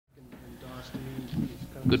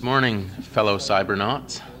Good morning, fellow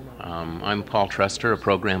cybernauts. I'm Paul Truster, a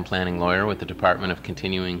program planning lawyer with the Department of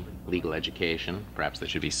Continuing Legal Education. Perhaps that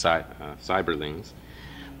should be cyberlings.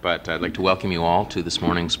 But I'd like to welcome you all to this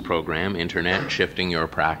morning's program, Internet, Shifting Your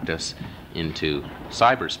Practice into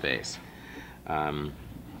Cyberspace.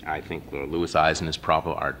 I think Louis Eisen is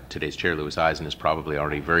today's chair, Louis Eisen, is probably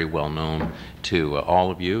already very well known to all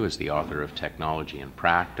of you as the author of Technology and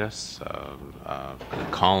Practice, a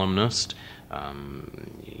columnist,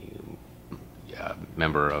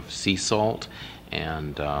 member of CSALT,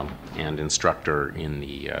 and instructor in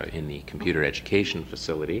the computer education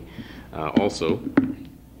facility. Also,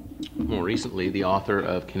 more recently, the author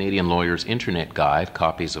of Canadian Lawyers' Internet Guide,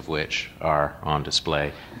 copies of which are on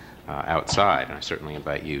display outside. And I certainly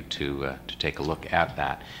invite you to take a look at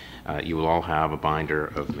that. You will all have a binder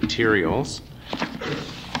of materials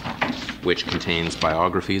which contains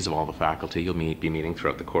biographies of all the faculty you'll be meeting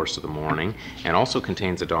throughout the course of the morning, and also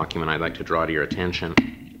contains a document I'd like to draw to your attention,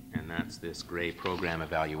 and that's this gray program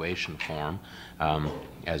evaluation form.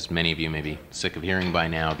 As many of you may be sick of hearing by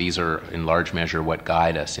now, these are in large measure what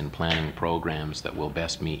guide us in planning programs that will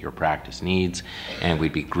best meet your practice needs, and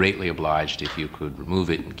we'd be greatly obliged if you could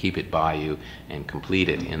remove it and keep it by you and complete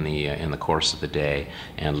it in the course of the day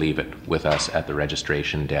and leave it with us at the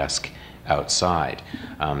registration desk outside.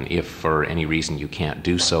 If for any reason you can't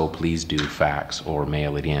do so, please do fax or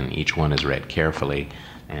mail it in. Each one is read carefully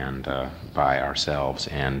and by ourselves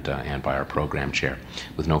and by our program chair.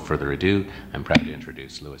 With no further ado, I'm proud to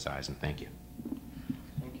introduce Louis Eisen. Thank you.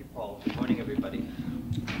 Thank you, Paul. Good morning, everybody.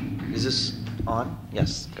 Is this on?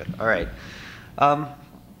 Yes, good. All right.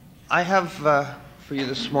 I have for you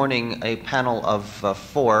this morning a panel of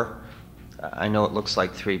four. I know it looks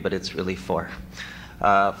like three, but it's really four.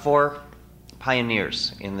 Four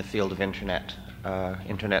pioneers in the field of Internet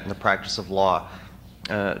and the practice of law.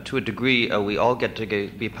 To a degree, we all get to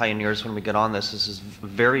be pioneers when we get on this. This is a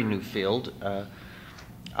very new field.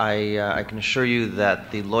 I can assure you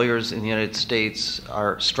that the lawyers in the United States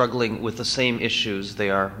are struggling with the same issues.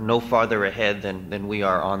 They are no farther ahead than we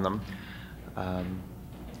are on them.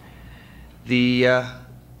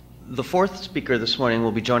 The fourth speaker this morning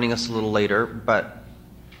will be joining us a little later, but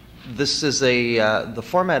this is the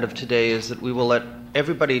format of today is that we will let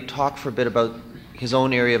everybody talk for a bit about his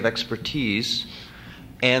own area of expertise,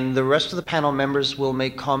 and the rest of the panel members will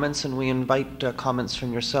make comments, and we invite comments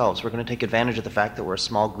from yourselves. We're going to take advantage of the fact that we're a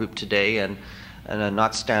small group today and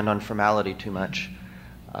not stand on formality too much.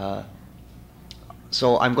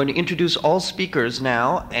 So I'm going to introduce all speakers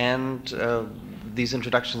now, and these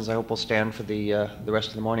introductions I hope will stand for the rest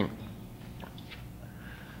of the morning.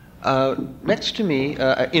 Next to me,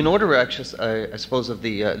 in order actually, I suppose, of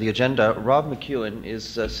the agenda, Rob McKeown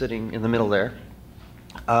is sitting in the middle there.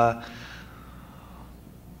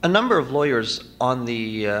 A number of lawyers on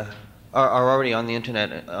are already on the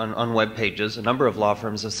internet on web pages. A number of law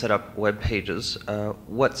firms have set up web pages.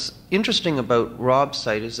 What's interesting about Rob's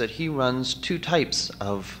site is that he runs two types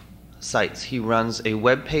of sites. He runs a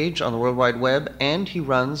web page on the World Wide Web, and he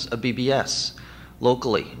runs a BBS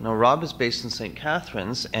locally. Now, Rob is based in St.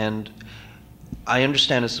 Catharines, and I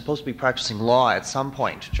understand is supposed to be practicing law at some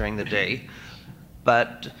point during the day,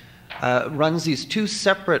 but runs these two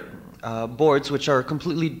separate boards which are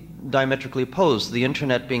completely diametrically opposed. The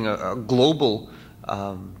internet being a global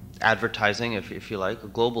advertising, if you like, a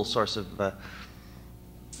global source of a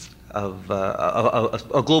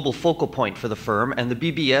global focal point for the firm, and the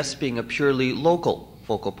BBS being a purely local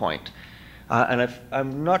focal point. And if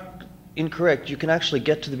I'm not incorrect, you can actually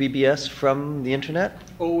get to the BBS from the internet?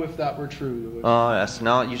 Oh, if that were true. Oh, yes.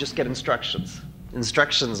 No, you just get instructions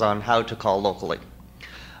on how to call locally.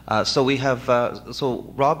 So we have.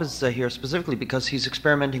 So Rob is here specifically because he's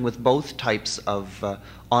experimenting with both types of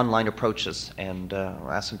online approaches, and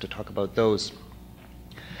I'll ask him to talk about those.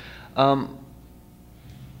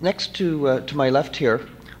 Next to my left here,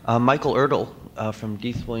 Michael Erdle from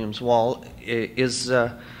Death Williams Wall is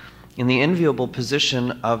in the enviable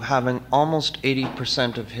position of having almost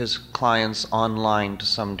 80% of his clients online to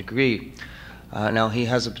some degree. Now, he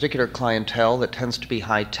has a particular clientele that tends to be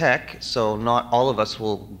high-tech, so not all of us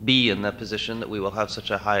will be in the position that we will have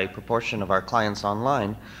such a high proportion of our clients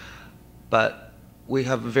online, but we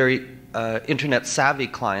have very internet-savvy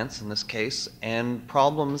clients in this case, and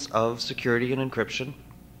problems of security and encryption,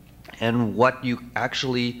 and what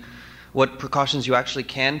precautions you actually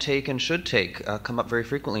can take and should take come up very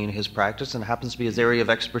frequently in his practice, and happens to be his area of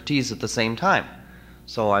expertise at the same time.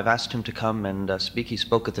 So I've asked him to come and speak. He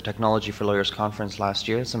spoke at the Technology for Lawyers conference last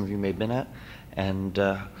year, some of you may have been at, and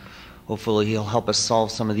hopefully he'll help us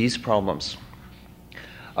solve some of these problems.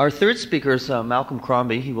 Our third speaker is Malcolm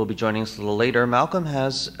Kronby. He will be joining us a little later. Malcolm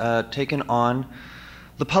has taken on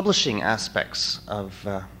the publishing aspects of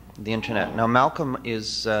the internet. Now, Malcolm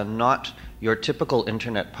is not your typical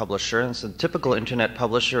internet publisher. And so the typical internet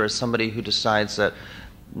publisher is somebody who decides that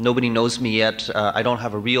nobody knows me yet, I don't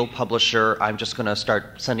have a real publisher, I'm just going to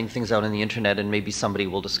start sending things out on the internet and maybe somebody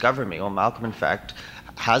will discover me. Well, Malcolm, in fact,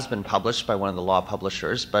 has been published by one of the law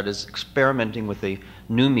publishers, but is experimenting with a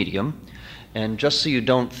new medium. And just so you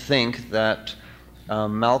don't think that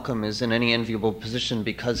Malcolm is in any enviable position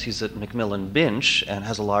because he's at Macmillan Binch and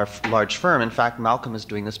has a large firm, in fact, Malcolm is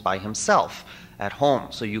doing this by himself at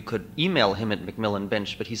home. So you could email him at Macmillan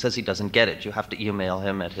Binch, but he says he doesn't get it. You have to email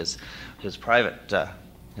him at his private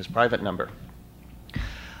number.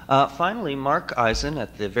 Finally, Mark Eisen,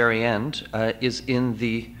 at the very end, is in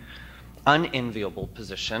the unenviable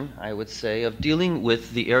position, I would say, of dealing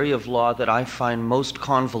with the area of law that I find most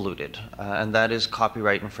convoluted, and that is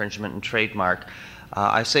copyright infringement and trademark.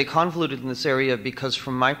 I say convoluted in this area because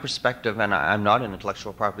from my perspective, and I'm not an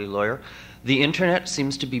intellectual property lawyer, the internet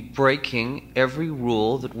seems to be breaking every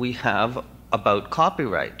rule that we have about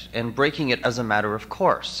copyright and breaking it as a matter of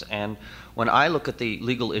course. And when I look at the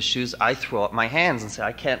legal issues, I throw up my hands and say,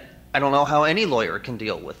 I don't know how any lawyer can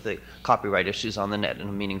deal with the copyright issues on the net in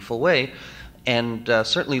a meaningful way. And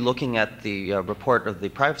certainly looking at the report of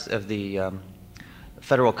the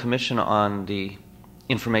Federal Commission on the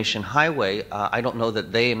Information Highway, I don't know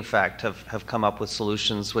that they, in fact, have come up with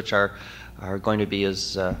solutions which are going to be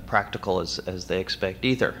as practical as they expect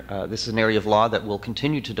either. This is an area of law that will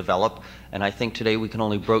continue to develop, and I think today we can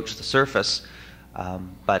only broach the surface,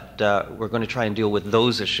 but we're going to try and deal with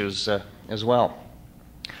those issues as well.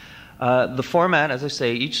 The format, as I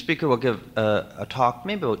say, each speaker will give a talk,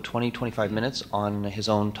 maybe about 20-25 minutes on his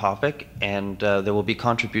own topic, and there will be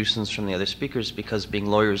contributions from the other speakers because being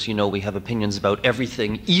lawyers, you know, we have opinions about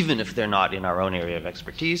everything, even if they're not in our own area of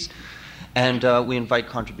expertise, and we invite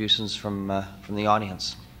contributions from the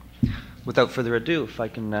audience. Without further ado, if I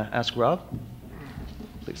can ask Rob,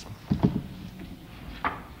 please.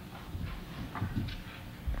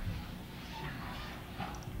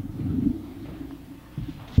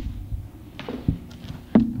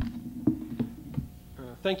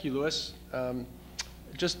 Thank you, Louis.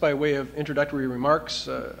 Just by way of introductory remarks,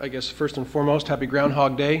 I guess first and foremost, happy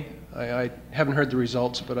Groundhog Day. I haven't heard the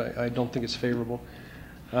results, but I don't think it's favorable.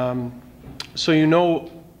 So you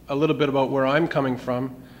know a little bit about where I'm coming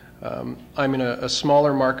from. I'm in a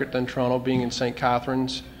smaller market than Toronto, being in St.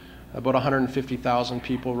 Catharines, about 150,000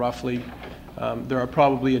 people roughly. There are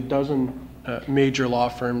probably a dozen major law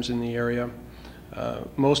firms in the area,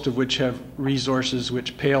 most of which have resources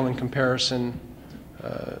which pale in comparison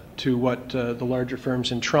to what the larger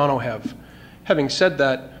firms in Toronto have. Having said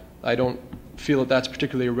that, I don't feel that that's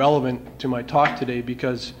particularly relevant to my talk today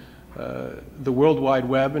because the World Wide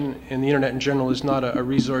Web and the Internet in general is not a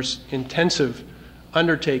resource-intensive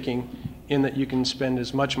undertaking in that you can spend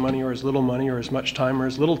as much money or as little money or as much time or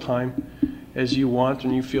as little time as you want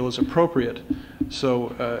and you feel is appropriate. So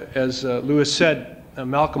as Louis said,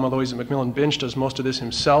 Malcolm, although he's at Macmillan Binch, does most of this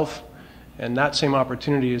himself. And that same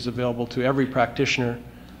opportunity is available to every practitioner,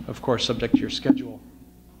 of course, subject to your schedule.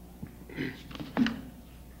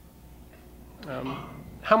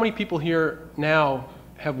 How many people here now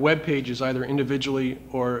have web pages either individually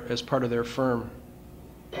or as part of their firm?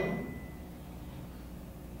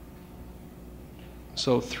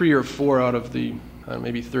 So 3 or 4 out of the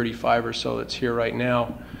maybe 35 or so that's here right now.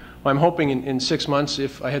 Well, I'm hoping in 6 months,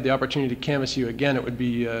 if I had the opportunity to canvass you again, it would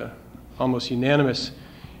be almost unanimous.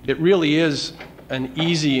 It really is an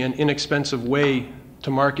easy and inexpensive way to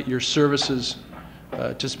market your services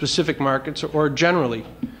to specific markets or generally.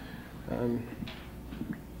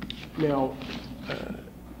 Now,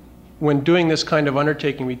 when doing this kind of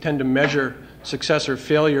undertaking, we tend to measure success or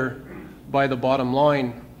failure by the bottom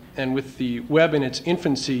line. And with the web in its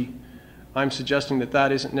infancy, I'm suggesting that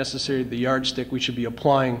that isn't necessarily the yardstick we should be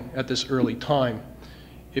applying at this early time.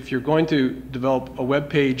 If you're going to develop a web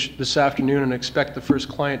page this afternoon and expect the first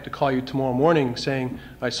client to call you tomorrow morning saying,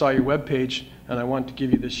 I saw your web page and I want to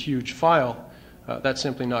give you this huge file, that's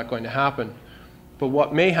simply not going to happen. But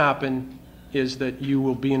what may happen is that you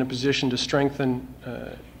will be in a position to strengthen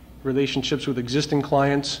relationships with existing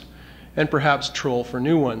clients and perhaps troll for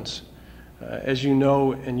new ones. As you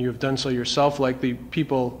know, and you have done so yourself likely,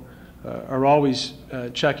 people are always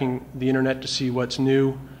checking the internet to see what's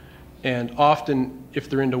new. And often, if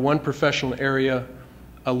they're into one professional area,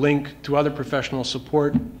 a link to other professional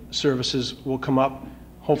support services will come up.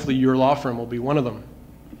 Hopefully your law firm will be one of them.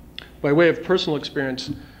 By way of personal experience,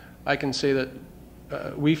 I can say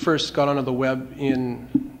that we first got onto the web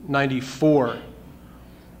in '94.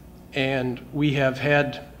 and we have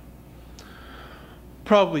had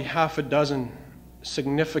probably half a dozen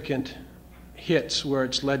significant hits where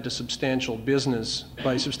it's led to substantial business.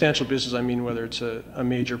 By substantial business, I mean whether it's a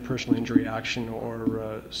major personal injury action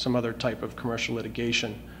or some other type of commercial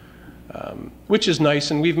litigation, which is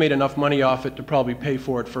nice, and we've made enough money off it to probably pay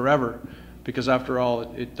for it forever, because after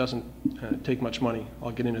all, it doesn't take much money.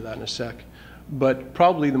 I'll get into that in a sec. But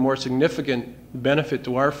probably the more significant benefit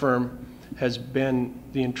to our firm has been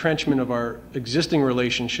the entrenchment of our existing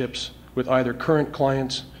relationships with either current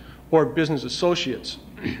clients or business associates.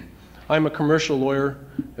 I'm a commercial lawyer,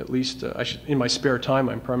 at least in my spare time.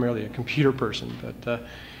 I'm primarily a computer person, but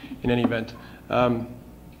in any event.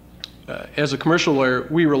 As a commercial lawyer,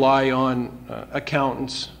 we rely on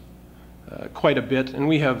accountants quite a bit, and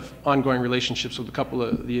we have ongoing relationships with a couple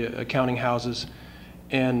of the accounting houses.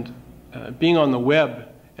 And being on the web,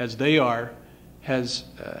 as they are, has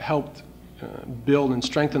helped build and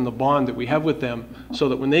strengthen the bond that we have with them, so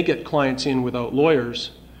that when they get clients in without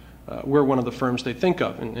lawyers, we're one of the firms they think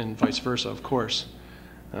of, and vice versa, of course.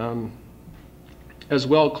 As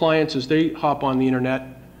well, clients, as they hop on the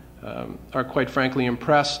internet, are quite frankly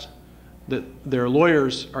impressed that their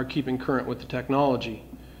lawyers are keeping current with the technology.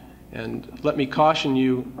 And let me caution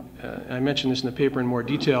you, I mentioned this in the paper in more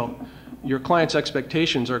detail, your clients'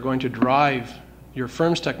 expectations are going to drive your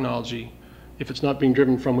firm's technology. If it's not being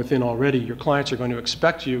driven from within already, your clients are going to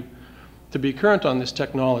expect you to be current on this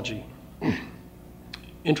technology.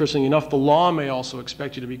 Interestingly enough, the law may also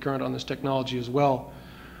expect you to be current on this technology as well.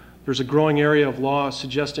 There's a growing area of law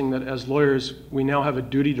suggesting that as lawyers, we now have a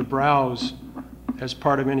duty to browse as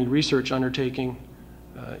part of any research undertaking.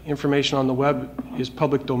 Information on the web is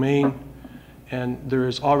public domain, and there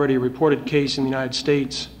is already a reported case in the United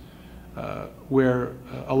States where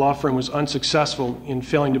a law firm was unsuccessful in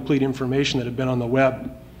failing to plead information that had been on the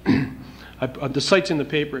web. The site's in the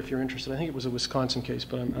paper if you're interested. I think it was a Wisconsin case,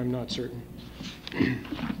 but I'm not certain.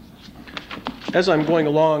 As I'm going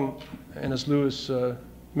along, and as Louis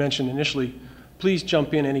mentioned initially, please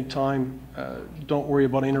jump in any time. Don't worry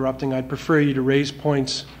about interrupting. I'd prefer you to raise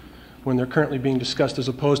points when they're currently being discussed, as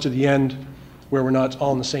opposed to the end where we're not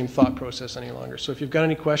all in the same thought process any longer. So if you've got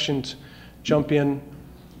any questions, jump in.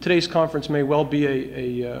 Today's conference may well be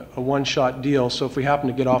a one-shot deal, so if we happen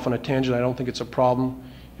to get off on a tangent, I don't think it's a problem.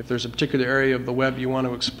 If there's a particular area of the web you want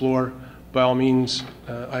to explore, by all means,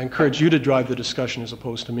 I encourage you to drive the discussion as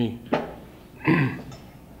opposed to me.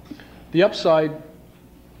 The upside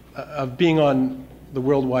of being on the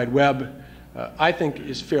World Wide Web, I think,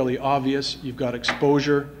 is fairly obvious. You've got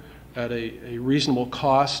exposure at a reasonable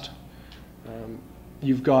cost.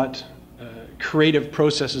 You've got creative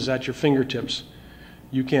processes at your fingertips.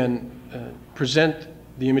 You can present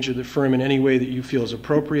the image of the firm in any way that you feel is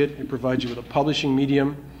appropriate. It provides you with a publishing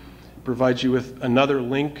medium. It provides you with another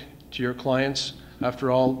link to your clients.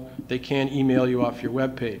 After all, they can email you off your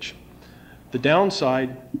web page. The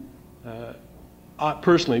downside,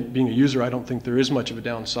 personally, being a user, I don't think there is much of a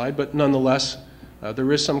downside, but nonetheless,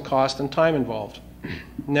 there is some cost and time involved.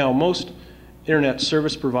 Now, most internet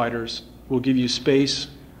service providers will give you space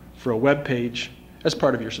for a web page as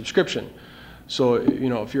part of your subscription. So, you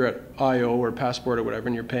know, if you're at IO or Passport or whatever,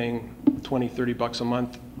 and you're paying $20, $30 a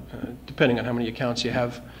month, depending on how many accounts you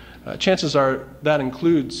have, chances are that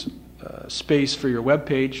includes space for your web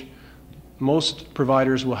page. Most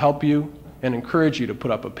providers will help you and encourage you to put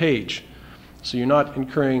up a page. So you're not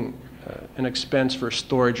incurring an expense for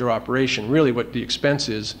storage or operation. Really what the expense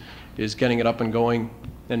is getting it up and going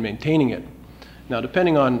and maintaining it. Now,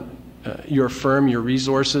 depending on your firm, your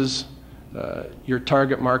resources, your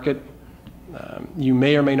target market, you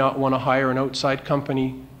may or may not want to hire an outside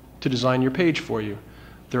company to design your page for you.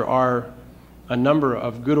 There are a number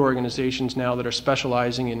of good organizations now that are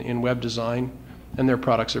specializing in web design, and their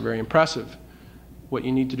products are very impressive. What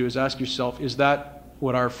you need to do is ask yourself, is that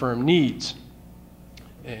what our firm needs?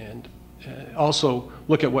 And also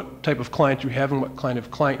look at what type of client you have and what kind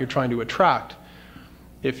of client you're trying to attract.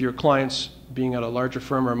 If your clients, being at a larger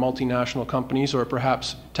firm, are multinational companies or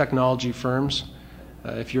perhaps technology firms,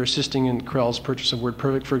 if you're assisting in Krell's purchase of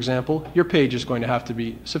WordPerfect, for example, your page is going to have to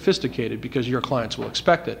be sophisticated because your clients will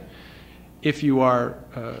expect it. If you are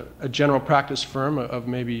a general practice firm of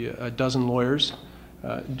maybe a dozen lawyers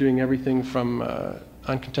doing everything from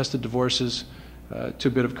uncontested divorces to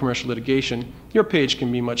a bit of commercial litigation, your page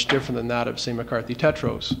can be much different than that of, say, McCarthy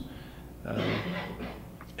Tetros.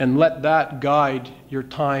 And let that guide your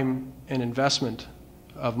time and investment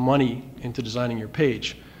of money into designing your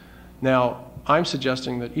page. Now, I'm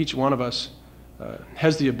suggesting that each one of us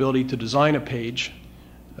has the ability to design a page.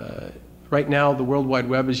 Right now, the World Wide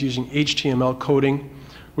Web is using HTML coding,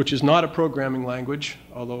 which is not a programming language,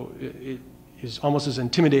 although it is almost as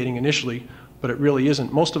intimidating initially, but it really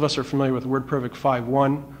isn't. Most of us are familiar with WordPerfect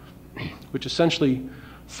 5.1, which essentially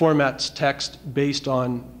formats text based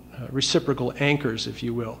on reciprocal anchors, if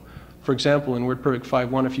you will. For example, in WordPerfect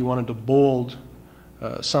 5.1, if you wanted to bold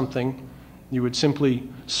something, you would simply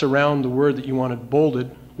surround the word that you wanted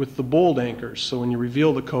bolded with the bold anchors. So when you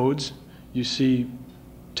reveal the codes, you see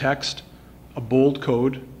text, a bold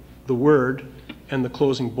code, the word, and the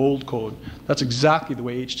closing bold code. That's exactly the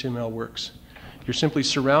way HTML works. You're simply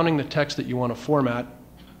surrounding the text that you want to format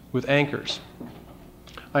with anchors.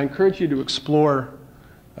 I encourage you to explore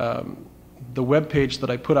the web page that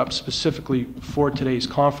I put up specifically for today's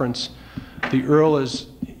conference. The URL is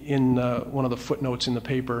in one of the footnotes in the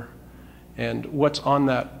paper, and what's on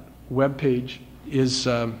that web page is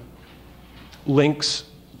links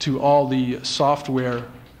to all the software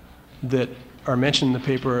that are mentioned in the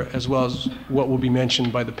paper, as well as what will be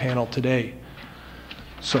mentioned by the panel today.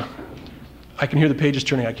 So I can hear the pages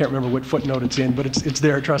turning. I can't remember what footnote it's in, but it's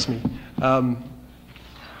there, trust me.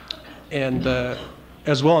 And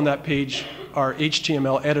as well on that page are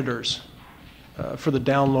HTML editors for the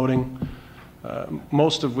downloading,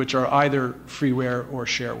 most of which are either freeware or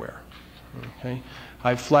shareware. Okay?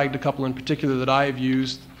 I've flagged a couple in particular that I have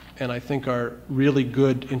used and I think are really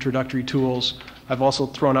good introductory tools. I've also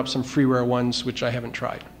thrown up some freeware ones which I haven't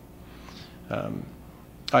tried.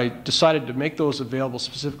 I decided to make those available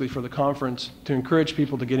specifically for the conference to encourage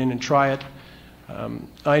people to get in and try it.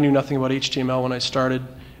 I knew nothing about HTML when I started,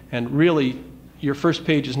 and really your first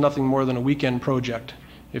page is nothing more than a weekend project.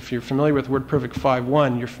 If you're familiar with WordPerfect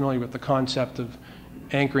 5.1, you're familiar with the concept of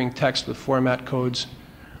anchoring text with format codes,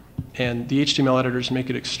 and the HTML editors make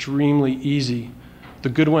it extremely easy. The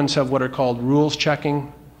good ones have what are called rules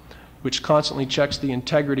checking, which constantly checks the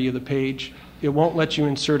integrity of the page. It won't let you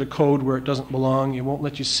insert a code where it doesn't belong. It won't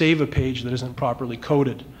let you save a page that isn't properly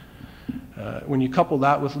coded. When you couple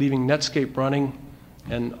that with leaving Netscape running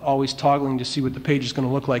and always toggling to see what the page is going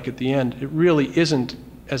to look like at the end, it really isn't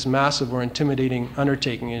as massive or intimidating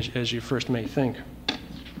undertaking as you first may think.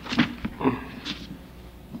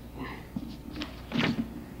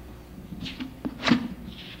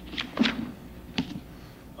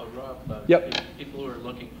 Rob, yep. People who are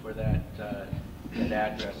looking for that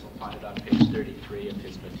address will find it on page 33 of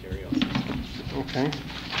his materials. Okay.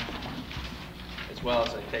 As well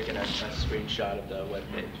as I've taken a screenshot of the web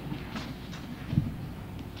page.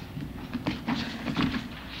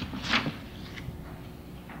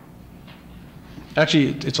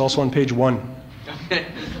 Actually, it's also on page 1.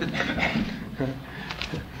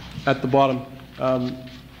 At the bottom.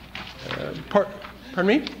 Pardon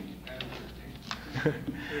me?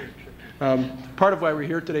 Part of why we're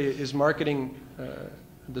here today is marketing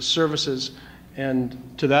the services, and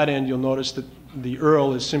to that end you'll notice that the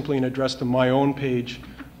URL is simply an address to my own page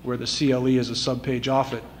where the CLE is a subpage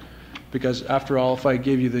off it, because after all, if I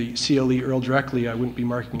gave you the CLE URL directly, I wouldn't be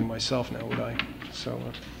marketing myself now, would I? So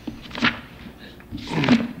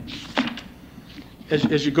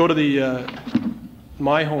as you go to the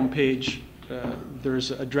my home page,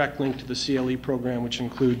 there's a direct link to the CLE program, which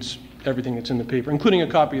includes everything that's in the paper, including a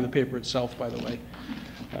copy of the paper itself, by the way.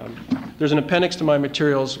 There's an appendix to my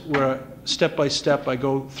materials where step by step I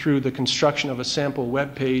go through the construction of a sample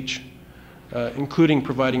web page, including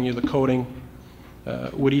providing you the coding,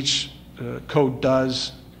 what each code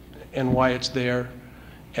does and why it's there.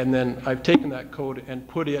 And then I've taken that code and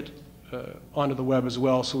put it onto the web as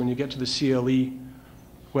well, so when you get to the CLE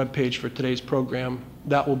web page for today's program,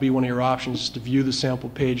 that will be one of your options, to view the sample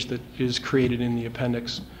page that is created in the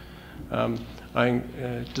appendix.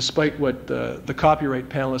 Despite what the copyright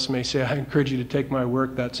panelists may say, I encourage you to take my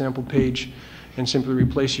work, that sample page, and simply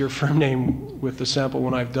replace your firm name with the sample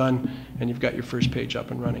one I've done, and you've got your first page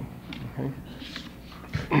up and running. Okay?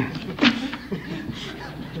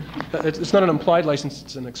 It's not an implied license,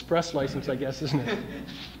 it's an express license, I guess, isn't it?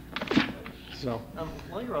 So.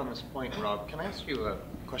 While you're on this point, Rob, can I ask you a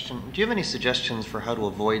question? Do you have any suggestions for how to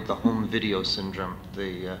avoid the home video syndrome,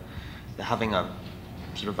 the having a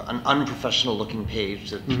sort of an unprofessional looking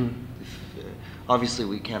page that obviously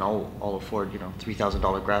we can't all afford,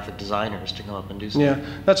 $3,000 graphic designers to come up and do something.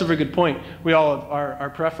 Yeah, that's a very good point. We all have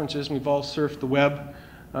our preferences, and we've all surfed the web.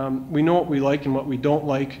 We know what we like and what we don't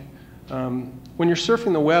like. When you're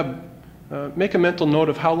surfing the web, make a mental note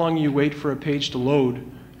of how long you wait for a page to load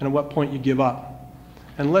and at what point you give up.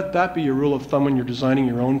 And let that be your rule of thumb when you're designing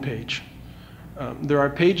your own page. There are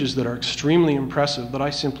pages that are extremely impressive that I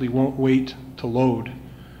simply won't wait to load.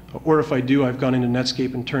 Or if I do, I've gone into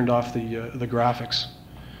Netscape and turned off the graphics,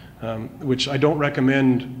 which I don't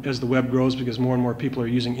recommend as the web grows, because more and more people are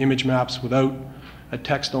using image maps without a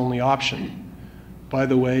text-only option. By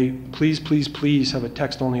the way, please, please, please have a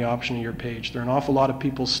text-only option on your page. There are an awful lot of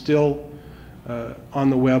people still on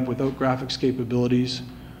the web without graphics capabilities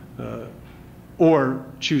or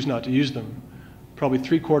choose not to use them. Probably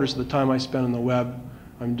 3/4 of the time I spend on the web,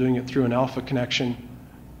 I'm doing it through an alpha connection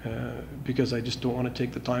because I just don't want to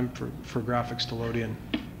take the time for graphics to load in.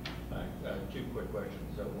 Two quick questions.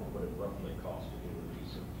 What would it roughly cost to do a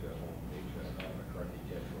recent homepage on McCarthy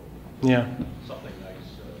Tetra? Yeah. Something nice.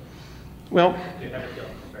 Well, you have it done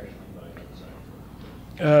professionally by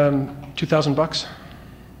outside. $2,000.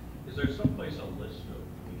 Is there someplace a list of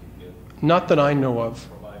we can get Not that I know of.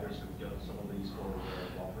 providers who've done some of these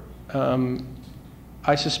for law firms?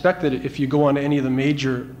 I suspect that if you go on any of the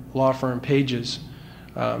major law firm pages,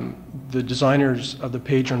 the designers of the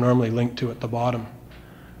page are normally linked to at the bottom.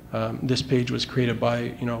 This page was created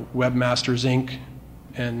by, Webmasters Inc.,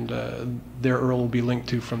 and their URL will be linked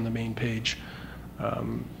to from the main page.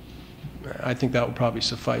 I think that would probably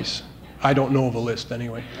suffice. I don't know of a list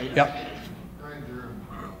anyway. Yeah.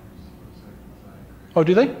 Oh,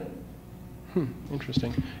 do they?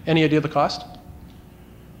 Interesting. Any idea of the cost?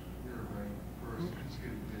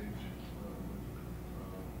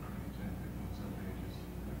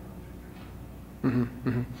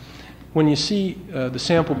 When you see the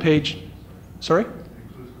sample page, sorry?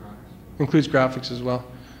 Includes graphics as well.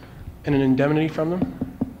 And an indemnity from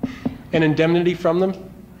them? An indemnity from them?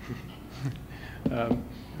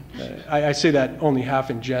 I say that only half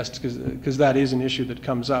in jest because that is an issue that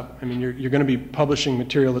comes up. I mean, you're going to be publishing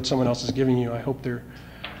material that someone else is giving you. I hope they're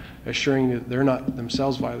assuring you that they're not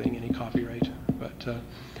themselves violating any copyright. But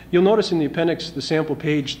you'll notice in the appendix, the sample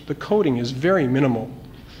page, the coding is very minimal.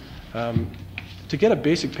 To get a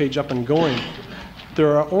basic page up and going,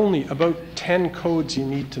 there are only about 10 codes you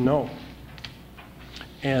need to know.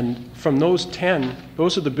 And from those 10,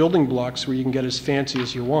 those are the building blocks where you can get as fancy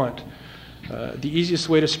as you want. The easiest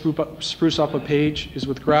way to spruce up a page is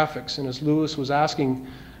with graphics. And as Lewis was asking,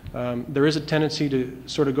 there is a tendency to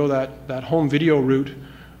sort of go that home video route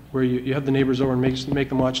where you have the neighbors over and make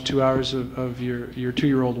them watch 2 hours of your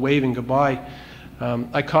 2-year-old waving goodbye.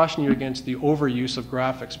 I caution you against the overuse of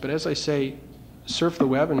graphics. But as I say, surf the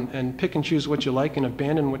web and pick and choose what you like and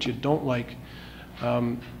abandon what you don't like.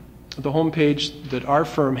 The home page that our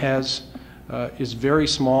firm has is very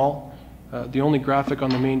small. The only graphic on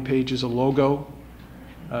the main page is a logo,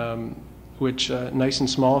 which nice and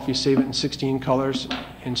small. If you save it in 16 colors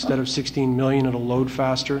instead of 16 million, it'll load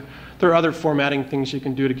faster. There are other formatting things you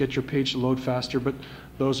can do to get your page to load faster, but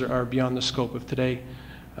those are beyond the scope of today.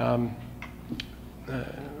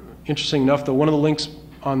 Interesting enough, though, one of the links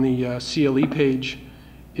on the CLE page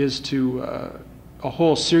is to a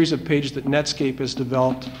whole series of pages that Netscape has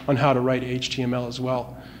developed on how to write HTML as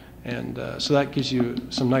well. And so that gives you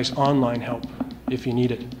some nice online help if you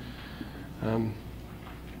need it.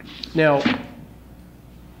 Now,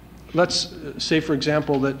 let's say, for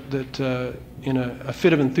example, that in a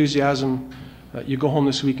fit of enthusiasm, you go home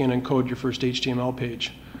this weekend and code your first HTML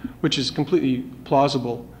page, which is completely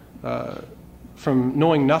plausible. From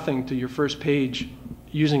knowing nothing to your first page,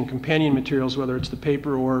 using companion materials, whether it's the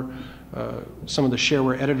paper or some of the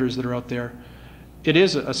shareware editors that are out there, it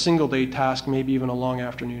is a single-day task, maybe even a long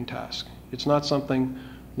afternoon task. It's not something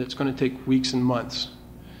that's going to take weeks and months.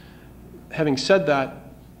 Having said that,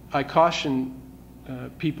 I caution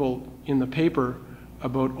people in the paper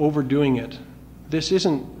about overdoing it. This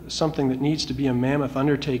isn't something that needs to be a mammoth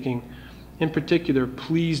undertaking. In particular,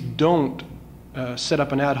 please don't set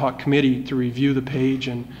up an ad hoc committee to review the page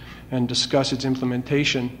and discuss its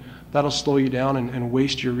implementation. That'll slow you down and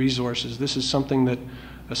waste your resources. This is something that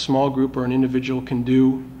a small group or an individual can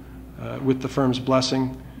do with the firm's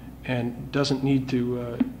blessing and doesn't need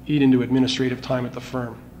to eat into administrative time at the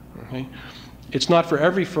firm. Okay? It's not for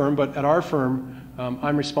every firm, but at our firm,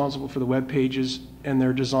 I'm responsible for the web pages, and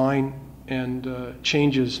their design and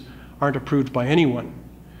changes aren't approved by anyone.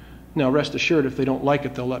 Now, rest assured, if they don't like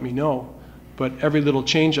it, they'll let me know. But every little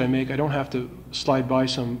change I make, I don't have to slide by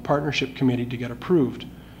some partnership committee to get approved.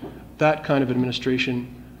 That kind of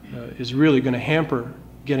administration is really going to hamper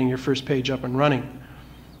getting your first page up and running.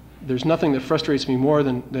 There's nothing that frustrates me more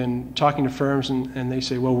than talking to firms and they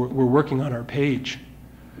say, well, we're working on our page.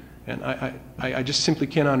 And I just simply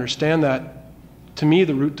can't understand that. To me,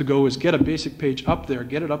 the route to go is get a basic page up there,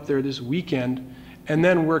 get it up there this weekend, and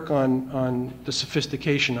then work on the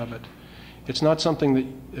sophistication of it. It's not something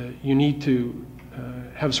that you need to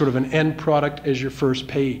have sort of an end product as your first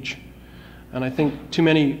page. And I think too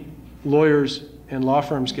many lawyers and law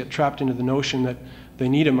firms get trapped into the notion that they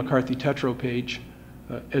need a McCarthy Tetro page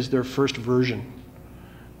as their first version.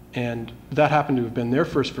 And that happened to have been their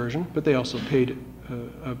first version, but they also paid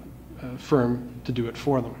a firm to do it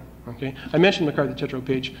for them. Okay? I mentioned the McCarthy-Tetreault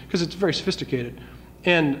page because it's very sophisticated,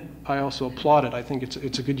 and I also applaud it. I think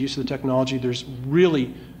it's a good use of the technology. There's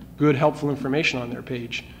really good, helpful information on their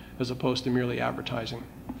page as opposed to merely advertising.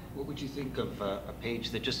 What would you think of a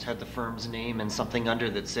page that just had the firm's name and something under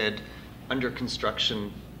that said, under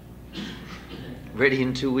construction, ready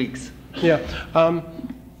in 2 weeks? Yeah,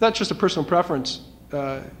 that's just a personal preference.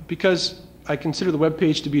 Because I consider the web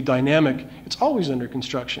page to be dynamic, it's always under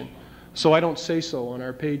construction. So I don't say so on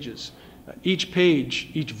our pages. Each page,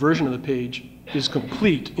 each version of the page is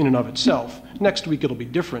complete in and of itself. Next week it'll be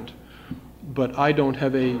different, but I don't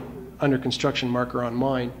have a under construction marker on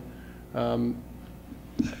mine.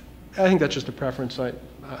 I think that's just a preference. I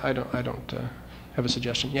don't have a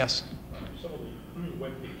suggestion. Yes? Some of the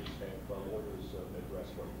web pages have lawyers' address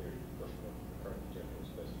right there. The current general is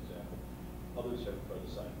the best example. Others have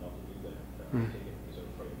decided not to do that. Take it because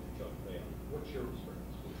they're afraid of junk mail. What's your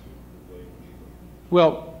experience with the way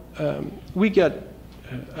Well, we get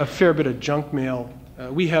a fair bit of junk mail.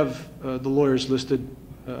 We have the lawyers listed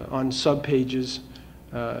on sub-pages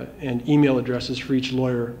and email addresses for each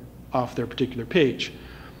lawyer off their particular page.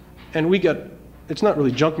 And we get, it's not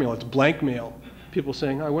really junk mail, it's blank mail. People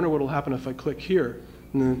saying, I wonder what will happen if I click here.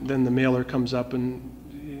 And then the mailer comes up and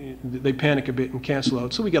they panic a bit and cancel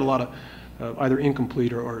out. So we get a lot of either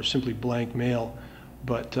incomplete or simply blank mail.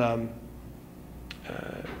 But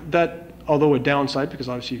that, although a downside, because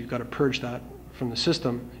obviously you've got to purge that from the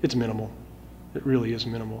system, it's minimal. It really is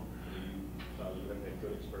minimal. you have had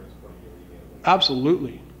good experience putting your email?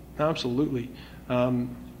 Absolutely, absolutely.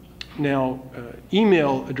 Now,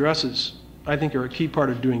 email addresses, I think, are a key part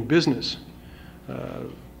of doing business.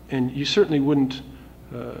 And you certainly wouldn't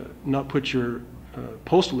not put your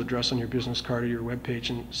postal address on your business card or your web page.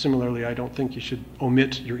 And similarly, I don't think you should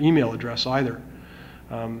omit your email address either.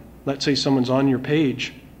 Let's say someone's on your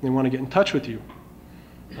page, they want to get in touch with you.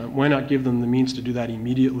 Why not give them the means to do that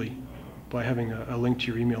immediately by having a link to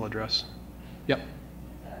your email address? Yep.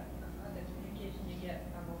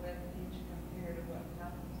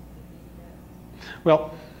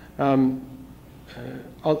 Well,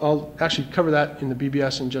 I'll actually cover that in the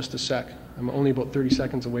BBS in just a sec. I'm only about 30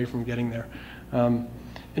 seconds away from getting there.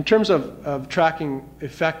 In terms of tracking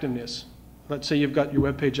effectiveness, let's say you've got your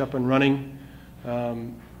web page up and running.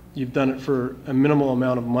 You've done it for a minimal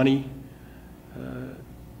amount of money.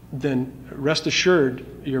 Then rest assured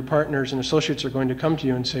your partners and associates are going to come to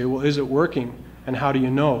you and say, well, is it working? And how do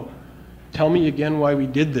you know? Tell me again why we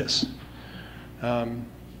did this.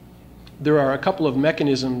 There are a couple of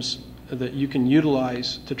mechanisms that you can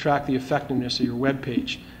utilize to track the effectiveness of your web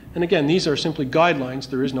page. And again, these are simply guidelines.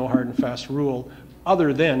 There is no hard and fast rule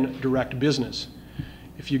other than direct business.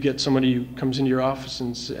 If you get somebody who comes into your office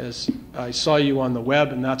and says, I saw you on the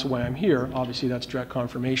web and that's why I'm here, obviously that's direct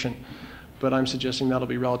confirmation. But I'm suggesting that'll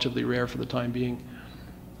be relatively rare for the time being.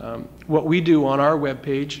 What we do on our web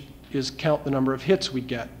page is count the number of hits we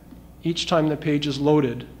get. Each time the page is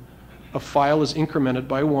loaded, a file is incremented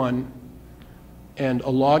by 1, and a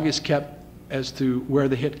log is kept as to where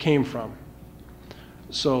the hit came from.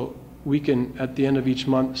 So we can, at the end of each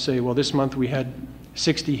month, say, well, this month we had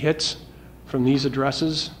 60 hits from these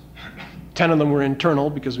addresses. 10 of them were internal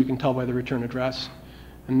because we can tell by the return address,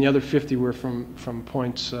 and the other 50 were from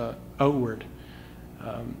points outward.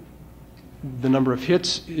 The number of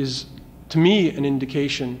hits is, to me, an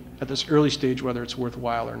indication at this early stage whether it's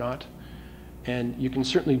worthwhile or not. And you can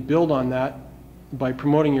certainly build on that by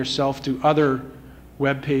promoting yourself to other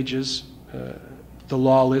web pages, the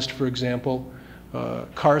law list, for example,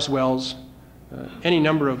 Carswell's, any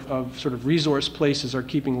number of sort of resource places are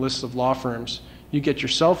keeping lists of law firms. You get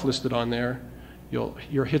yourself listed on there,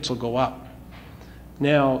 your hits will go up.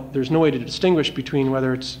 Now, there's no way to distinguish between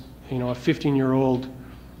whether it's a 15-year-old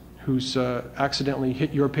who's accidentally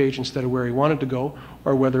hit your page instead of where he wanted to go,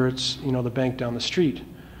 or whether it's the bank down the street.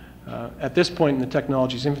 At this point in the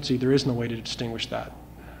technology's infancy, there is no way to distinguish that.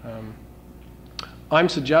 I'm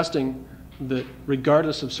suggesting that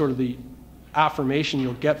regardless of sort of the affirmation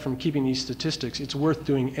you'll get from keeping these statistics, it's worth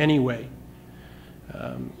doing anyway.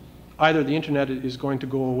 Either the internet is going to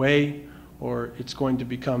go away or it's going to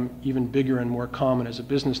become even bigger and more common as a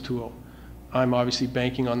business tool. I'm obviously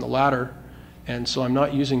banking on the latter, and so I'm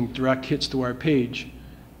not using direct hits to our page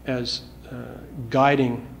as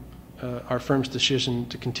guiding our firm's decision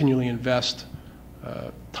to continually invest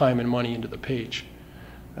time and money into the page.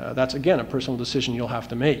 That's, again, a personal decision you'll have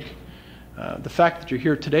to make. The fact that you're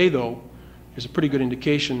here today, though, is a pretty good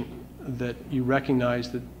indication that you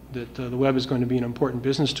recognize that the web is going to be an important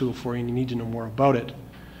business tool for you and you need to know more about it.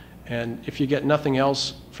 And if you get nothing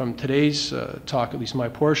else from today's talk, at least my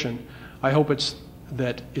portion, I hope it's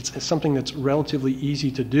that it's something that's relatively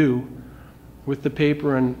easy to do. With the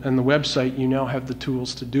paper and the website, you now have the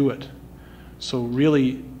tools to do it. So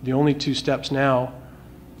really, the only two steps now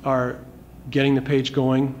are getting the page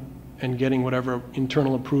going and getting whatever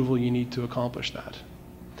internal approval you need to accomplish that.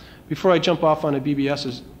 Before I jump off on a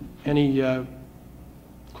BBS, any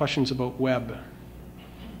questions about web?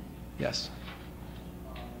 Yes?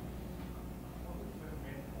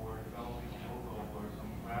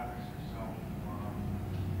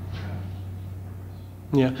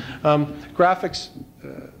 Yeah, graphics,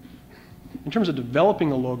 in terms of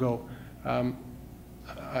developing a logo,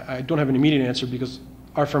 I don't have an immediate answer because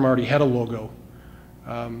our firm already had a logo.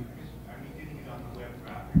 Are you getting it on the web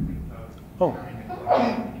graphic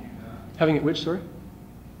without Having it which, sorry?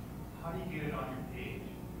 How do you get it on your page?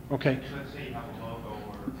 Okay. So let's say you have a logo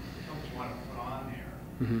or something you want to put on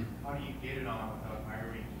there. Mm-hmm. How do you get it on without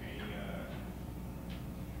hiring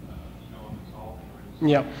a consultant?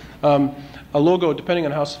 Yeah. A logo, depending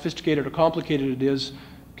on how sophisticated or complicated it is,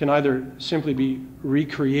 can either simply be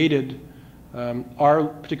recreated. Our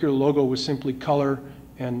particular logo was simply color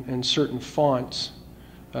and certain fonts,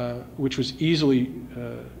 which was easily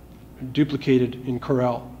duplicated in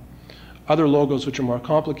Corel. Other logos, which are more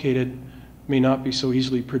complicated, may not be so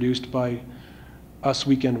easily produced by us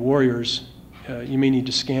weekend warriors. You may need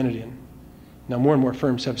to scan it in. Now, more and more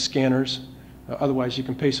firms have scanners. Otherwise, you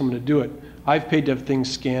can pay someone to do it. I've paid to have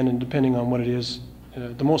things scanned, and depending on what it is,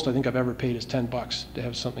 the most I think I've ever paid is $10 to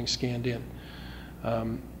have something scanned in.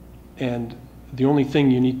 And the only thing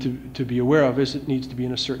you need to be aware of is it needs to be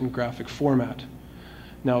in a certain graphic format.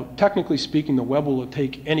 Now, technically speaking, the web will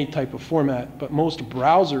take any type of format, but most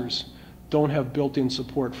browsers don't have built-in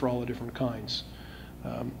support for all the different kinds.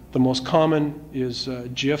 The most common is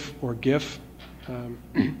GIF or GIF,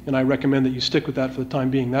 and I recommend that you stick with that for the time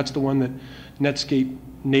being. That's the one that Netscape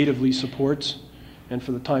natively supports, and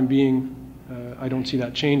for the time being, I don't see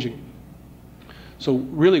that changing. So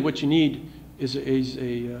really what you need is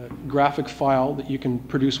a graphic file that you can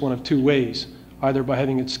produce one of two ways, either by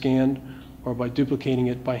having it scanned or by duplicating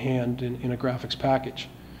it by hand in a graphics package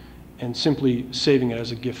and simply saving it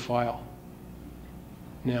as a GIF file.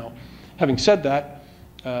 Now, having said that,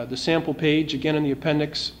 the sample page, again in the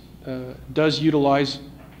appendix, does utilize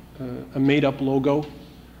a made-up logo.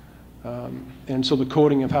 And so the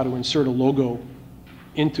coding of how to insert a logo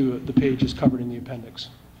into the page is covered in the appendix.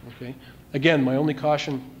 Okay? Again, my only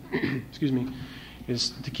caution excuse me, is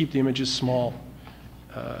to keep the images small.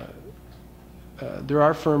 There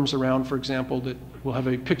are firms around, for example, that will have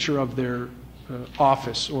a picture of their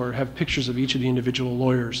office or have pictures of each of the individual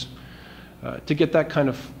lawyers. To get that kind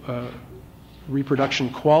of reproduction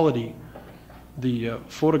quality, the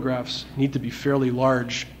photographs need to be fairly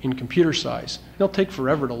large in computer size. They'll take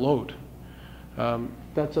forever to load.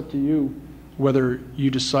 That's up to you whether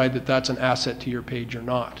you decide that that's an asset to your page or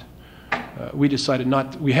not. We decided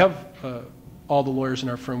not. We have all the lawyers in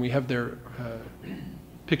our firm. We have their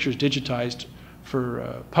pictures digitized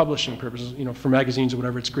for publishing purposes. You know, for magazines or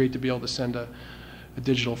whatever. It's great to be able to send a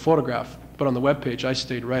digital photograph. But on the web page, I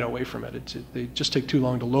stayed right away from it. They just take too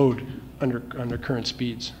long to load under current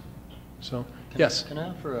speeds. So yes. Can I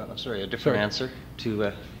offer a different answer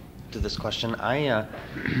to this question?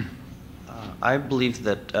 I believe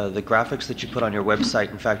that the graphics that you put on your website,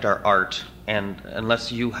 in fact, are art. And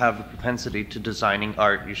unless you have a propensity to designing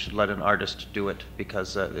art, you should let an artist do it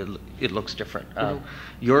because it looks different.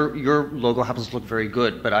 Your logo happens to look very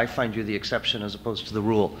good, but I find you the exception as opposed to the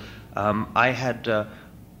rule. I had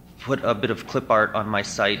put a bit of clip art on my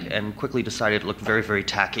site and quickly decided it looked very, very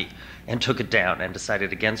tacky and took it down and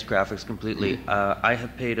decided against graphics completely. I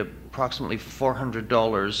have paid approximately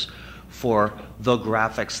 $400 for the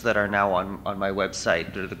graphics that are now on my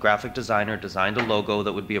website. The graphic designer designed a logo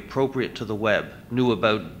that would be appropriate to the web, knew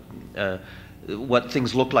about what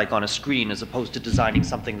things look like on a screen as opposed to designing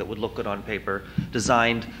something that would look good on paper,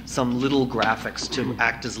 designed some little graphics to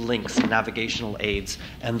act as links and navigational aids,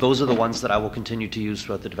 and those are the ones that I will continue to use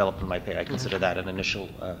throughout the development of my page. I consider that an initial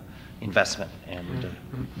investment. And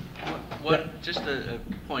just a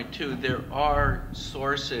point too, there are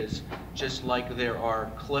sources, just like there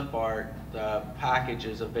are clip art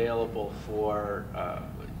packages available for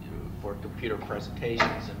computer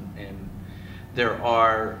presentations, and there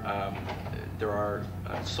are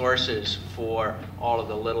sources for all of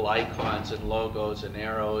the little icons and logos and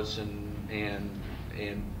arrows and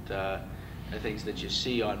things that you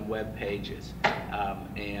see on web pages,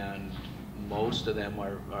 and most of them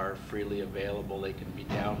are freely available. They can be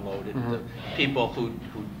downloaded. The people who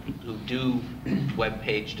do web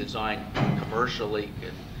page design commercially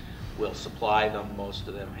we'll supply them. Most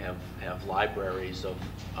of them have libraries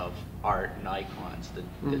of art and icons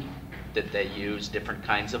that they use, different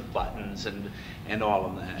kinds of buttons and all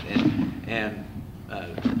of that.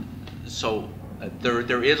 So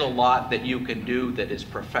there is a lot that you can do that is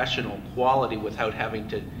professional quality without having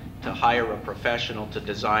to hire a professional to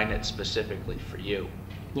design it specifically for you.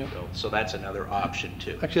 Yep. So that's another option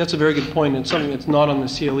too. Actually, that's a very good point. It's something that's not on the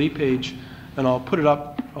CLE page, and I'll put it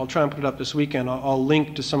up. I'll try and put it up this weekend. I'll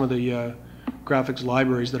link to some of the graphics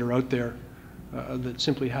libraries that are out there that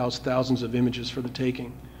simply house thousands of images for the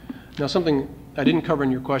taking. Now, something I didn't cover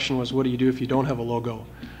in your question was, what do you do if you don't have a logo?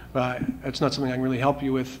 That's not something I can really help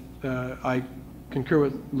you with. I concur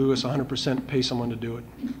with Lewis 100%, pay someone to do it.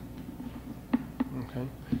 Okay.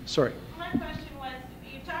 Sorry. My question was,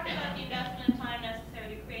 you talked about the investment of time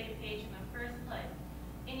necessary to create a page in the first place.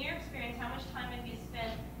 In your experience, how much time have you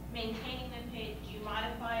spent maintaining the page? Do you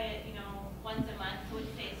modify it, once a month so it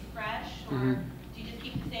stays fresh, or do you just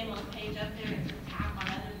keep the same old page up there and just tap on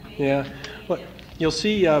other pages? Yeah. Well, you'll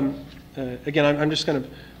see, again, I'm just kind of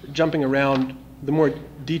jumping around. The more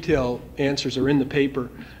detailed answers are in the paper,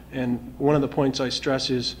 and one of the points I stress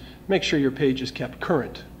is make sure your page is kept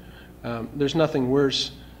current. There's nothing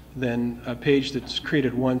worse than a page that's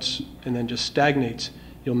created once and then just stagnates.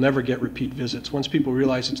 You'll never get repeat visits. Once people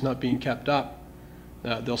realize it's not being kept up,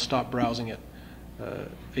 they'll stop browsing it.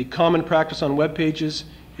 A common practice on web pages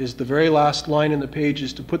is the very last line in the page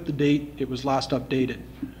is to put the date it was last updated.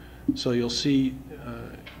 So you'll see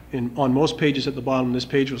on most pages at the bottom, this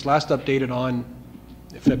page was last updated on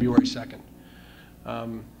February 2nd.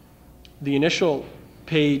 The initial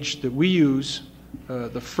page that we use,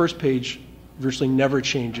 the first page virtually never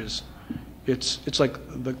changes. It's like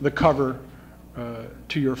the cover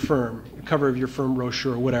to your firm, the cover of your firm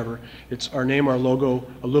brochure or whatever. It's our name, our logo,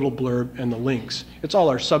 a little blurb, and the links. It's all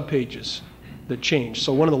our subpages that change.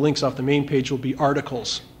 So one of the links off the main page will be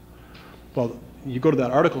articles. Well, you go to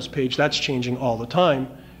that articles page, that's changing all the time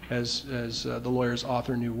as the lawyers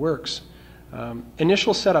author new works.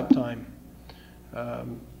 Initial setup time,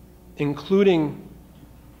 including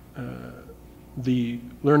the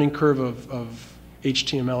learning curve of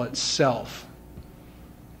HTML itself.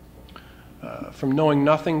 From knowing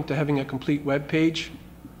nothing to having a complete web page,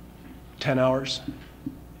 10 hours.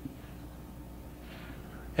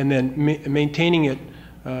 And then maintaining it,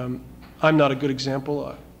 I'm not a good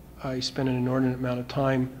example. I spend an inordinate amount of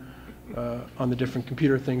time on the different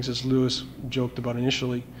computer things, as Lewis joked about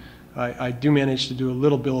initially. I do manage to do a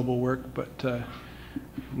little billable work, but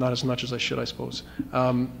not as much as I should, I suppose.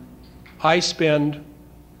 I spend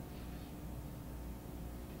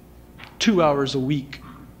 2 hours a week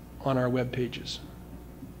on our web pages.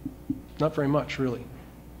 Not very much, really.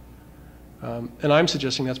 And I'm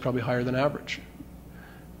suggesting that's probably higher than average.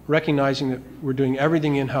 Recognizing that we're doing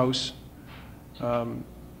everything in-house,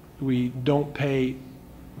 we don't pay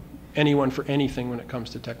anyone for anything when it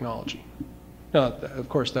comes to technology. Now, of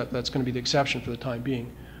course, that's going to be the exception for the time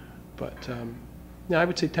being. But yeah, I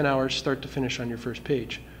would say 10 hours start to finish on your first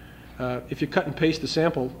page. If you cut and paste the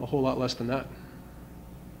sample, a whole lot less than that.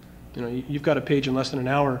 You've got a page in less than an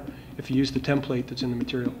hour if you use the template that's in the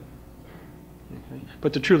material. Okay?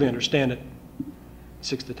 But to truly understand it,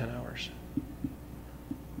 6 to 10 hours.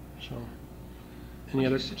 So, any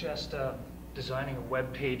other? Would you suggest designing a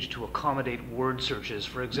web page to accommodate word searches?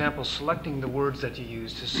 For example, selecting the words that you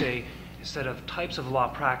use to say, instead of types of law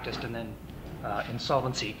practiced and then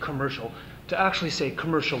insolvency, commercial, to actually say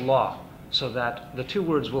commercial law, so that the two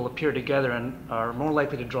words will appear together and are more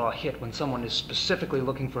likely to draw a hit when someone is specifically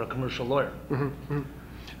looking for a commercial lawyer. I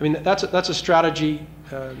mean, that's a strategy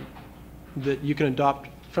that you can adopt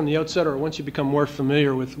from the outset, or once you become more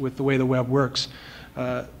familiar with the way the web works.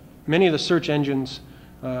 Many of the search engines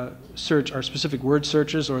search are specific word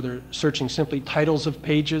searches, or they're searching simply titles of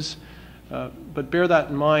pages. But bear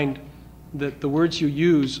that in mind, that the words you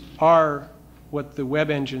use are what the web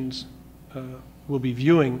engines will be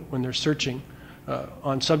viewing when they're searching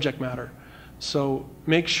on subject matter. So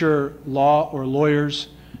make sure law or lawyers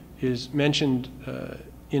is mentioned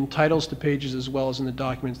in titles to pages as well as in the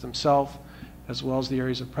documents themselves, as well as the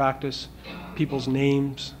areas of practice, people's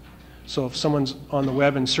names. So if someone's on the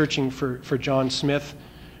web and searching for John Smith,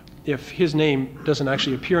 if his name doesn't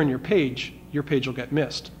actually appear on your page will get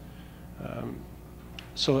missed.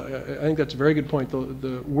 So I think that's a very good point.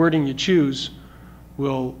 The wording you choose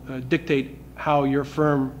will dictate how your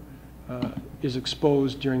firm is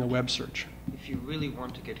exposed during a web search. If you really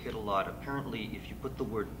want to get hit a lot, apparently if you put the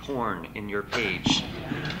word porn in your page,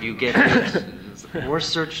 you get more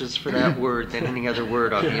searches for that word than any other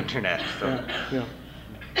word on the internet. So.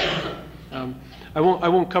 Yeah. I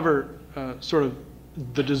won't cover sort of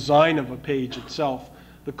the design of a page itself.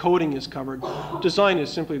 The coding is covered. Design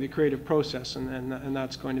is simply the creative process, and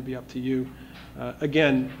that's going to be up to you.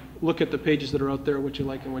 Again, look at the pages that are out there, what you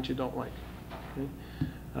like and what you don't like.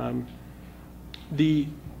 Okay? The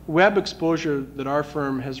web exposure that our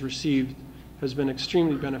firm has received has been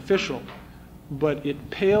extremely beneficial, but it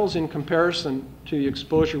pales in comparison to the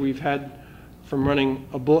exposure we've had from running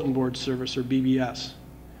a bulletin board service, or BBS.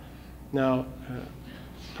 Now,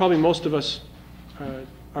 probably most of us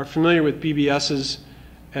are familiar with BBSs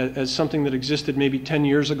as something that existed maybe 10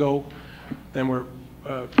 years ago and were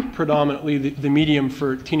predominantly the medium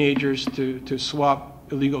for teenagers to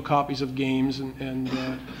swap illegal copies of games and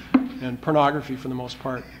pornography for the most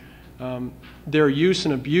part. Their use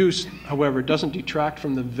and abuse, however, doesn't detract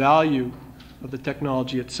from the value of the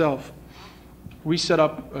technology itself. We set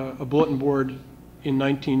up a bulletin board in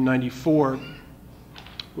 1994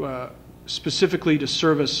 specifically to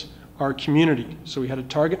service our community. So we had a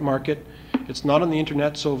target market. It's not on the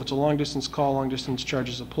internet, so if it's a long-distance call, long-distance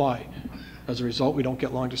charges apply. As a result, we don't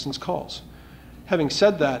get long-distance calls. Having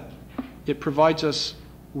said that, it provides us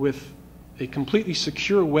with a completely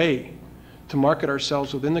secure way to market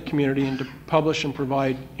ourselves within the community and to publish and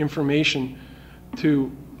provide information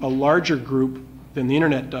to a larger group than the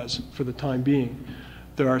internet does for the time being.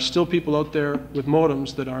 There are still people out there with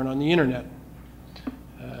modems that aren't on the internet.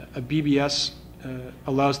 A BBS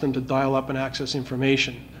allows them to dial up and access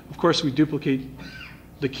information. Of course, we duplicate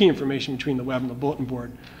the key information between the web and the bulletin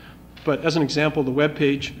board. But as an example, the web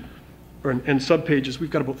page and subpages, we've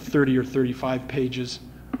got about 30 or 35 pages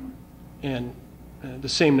and the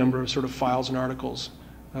same number of sort of files and articles.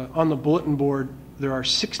 On the bulletin board, there are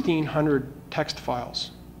 1,600 text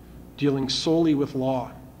files dealing solely with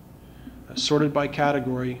law, sorted by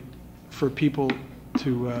category for people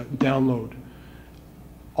to download.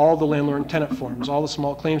 All the landlord and tenant forms, all the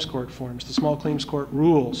small claims court forms, the small claims court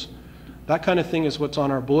rules, that kind of thing is what's on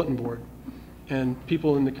our bulletin board. And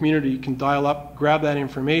people in the community can dial up, grab that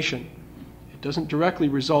information. It doesn't directly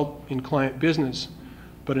result in client business,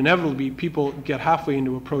 but inevitably people get halfway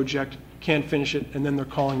into a project, can't finish it, and then they're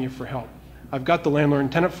calling you for help. I've got the landlord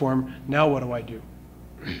and tenant form, now what do I do?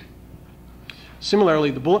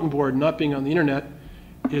 Similarly, the bulletin board, not being on the internet,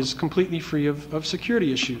 is completely free of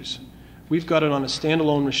security issues. We've got it on a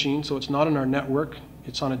standalone machine, so it's not in our network.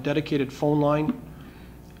 It's on a dedicated phone line,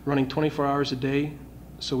 running 24 hours a day.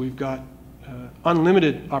 So we've got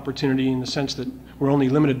unlimited opportunity in the sense that we're only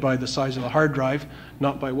limited by the size of the hard drive,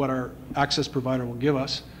 not by what our access provider will give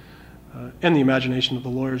us, and the imagination of the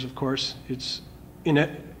lawyers, of course. It's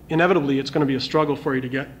inevitably, it's going to be a struggle for you to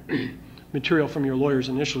get material from your lawyers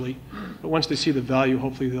initially, but once they see the value,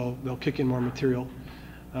 hopefully they'll kick in more material.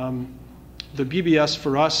 The BBS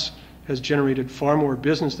for us has generated far more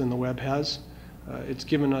business than the web has. It's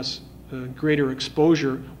given us greater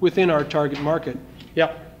exposure within our target market.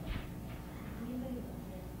 Yeah.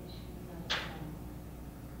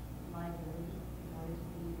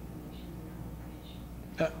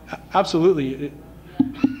 Absolutely.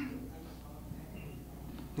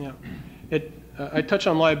 I touch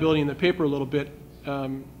on liability in the paper a little bit.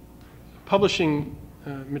 Publishing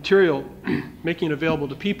material, making it available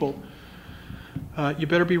to people, you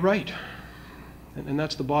better be right. And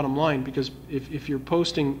that's the bottom line, because if you're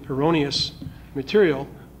posting erroneous material,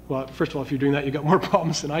 well, first of all, if you're doing that, you've got more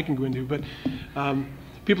problems than I can go into, but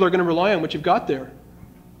people are going to rely on what you've got there.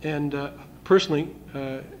 And personally,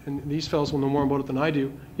 and these fellows will know more about it than I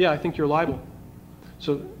do, yeah, I think you're liable.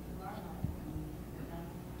 So.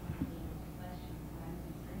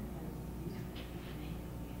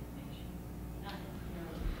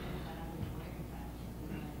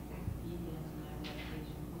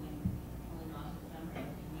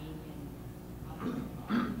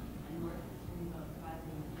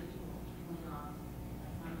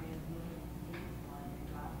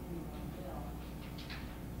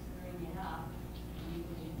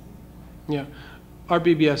 Yeah, our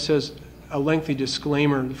BBS says a lengthy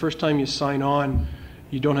disclaimer. The first time you sign on,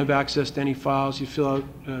 you don't have access to any files. You fill out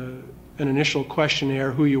an initial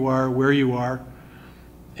questionnaire, who you are, where you are,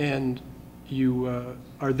 and you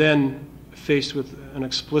are then faced with an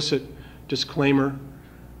explicit disclaimer,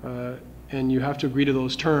 and you have to agree to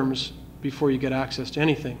those terms before you get access to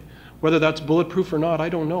anything. Whether that's bulletproof or not, I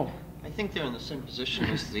don't know. I think they're in the same position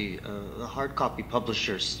as the hard copy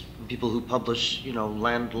publishers, people who publish,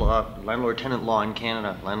 landlord-tenant law in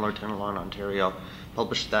Canada, landlord-tenant law in Ontario,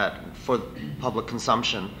 publish that for public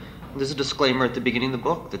consumption. There's a disclaimer at the beginning of the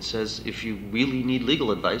book that says, if you really need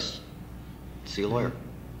legal advice, see a lawyer.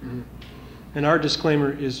 Mm-hmm. And our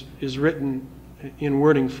disclaimer is written in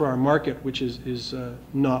wording for our market, which is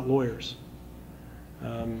not lawyers.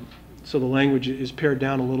 So the language is pared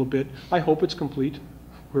down a little bit. I hope it's complete.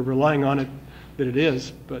 We're relying on it that it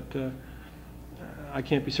is, but I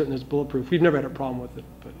can't be certain it's bulletproof. We've never had a problem with it.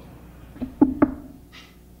 But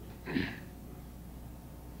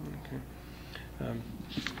okay.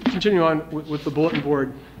 Continue on with the bulletin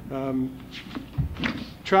board.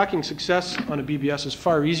 Tracking success on a BBS is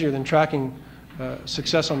far easier than tracking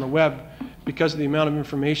success on the web because of the amount of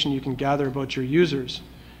information you can gather about your users.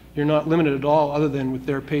 You're not limited at all other than with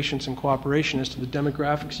their patience and cooperation as to the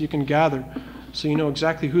demographics you can gather. So you know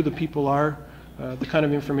exactly who the people are, the kind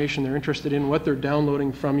of information they're interested in, what they're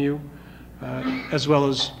downloading from you, as well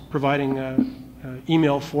as providing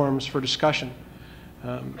email forums for discussion.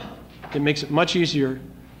 It makes it much easier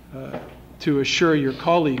to assure your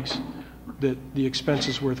colleagues that the expense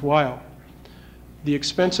is worthwhile. The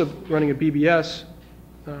expense of running a BBS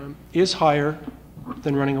is higher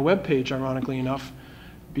than running a web page, ironically enough,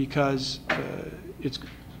 because it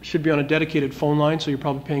should be on a dedicated phone line, so you're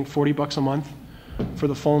probably paying $40 a month for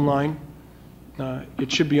the phone line.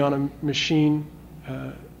 It should be on a machine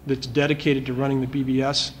that's dedicated to running the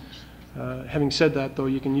BBS. Having said that, though,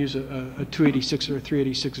 you can use a 286 or a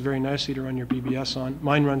 386 very nicely to run your BBS on.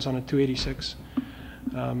 Mine runs on a 286.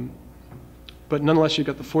 But nonetheless, you've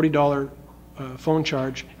got the $40 phone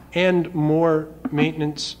charge and more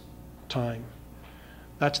maintenance time.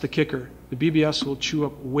 That's the kicker. The BBS will chew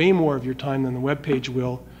up way more of your time than the web page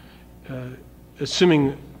will,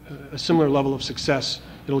 assuming a similar level of success.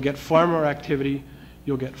 It'll get far more activity.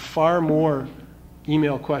 You'll get far more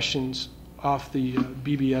email questions off the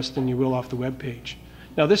BBS than you will off the web page.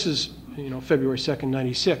 Now, this is February 2nd,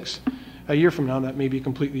 96. A year from now, that may be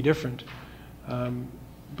completely different.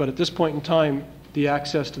 But at this point in time, the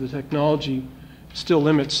access to the technology still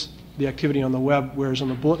limits the activity on the web, whereas on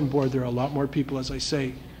the bulletin board, there are a lot more people, as I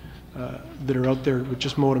say, that are out there with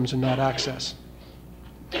just modems and not access.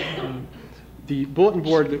 The bulletin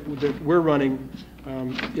board that we're running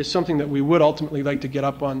is something that we would ultimately like to get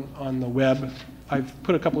up on the web. I've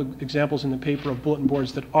put a couple of examples in the paper of bulletin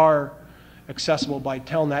boards that are accessible by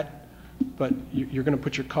Telnet, but you're going to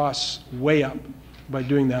put your costs way up by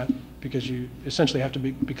doing that because you essentially have to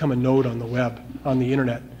become a node on the web, on the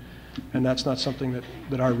internet, and that's not something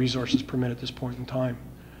that our resources permit at this point in time.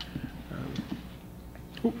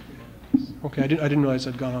 Okay, I didn't realize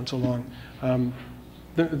I'd gone on so long.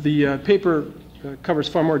 The paper covers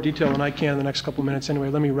far more detail than I can in the next couple of minutes anyway.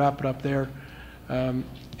 Let me wrap it up there.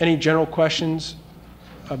 Any general questions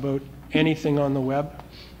about anything on the web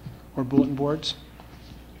or bulletin boards?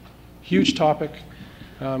 Huge topic.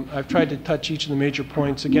 I've tried to touch each of the major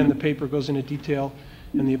points. Again, the paper goes into detail,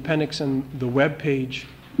 and the appendix and the web page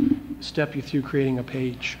step you through creating a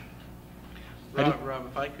page. Rob,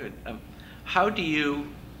 if I could, how do you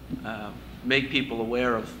make people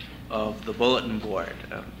aware of the bulletin board?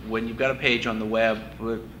 When you've got a page on the web,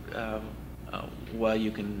 well,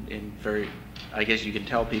 you can I guess you can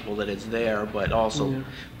tell people that it's there, but also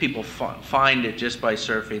people find it just by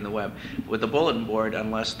surfing the web. With the bulletin board,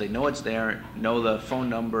 unless they know it's there, know the phone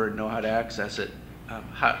number, know how to access it,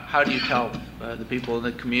 how do you tell the people in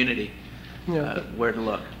the community where to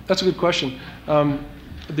look? That's a good question.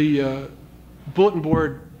 The bulletin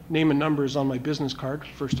board name and number is on my business card,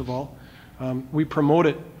 first of all. We promote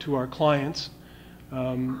it to our clients.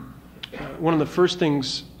 One of the first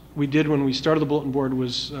things we did when we started the bulletin board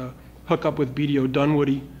was hook up with BDO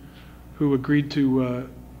Dunwoody, who agreed to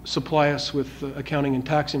supply us with accounting and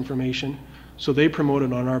tax information. So they promote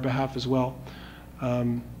it on our behalf as well.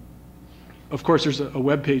 Of course, there's a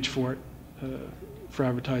web page for it, for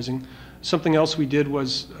advertising. Something else we did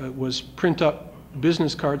was print up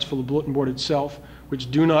business cards for the bulletin board itself,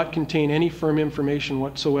 which do not contain any firm information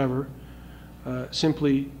whatsoever,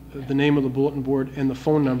 simply the name of the bulletin board and the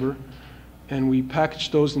phone number. And we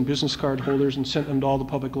packaged those in business card holders and sent them to all the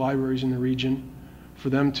public libraries in the region for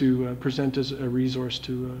them to present as a resource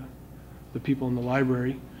to the people in the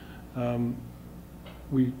library.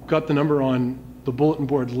 We got the number on the bulletin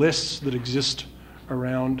board lists that exist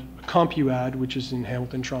around. CompuAd, which is in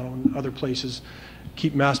Hamilton, Toronto, and other places,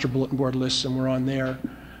 keep master bulletin board lists, and we're on there.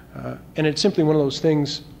 And it's simply one of those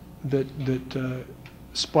things that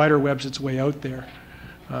spider webs its way out there.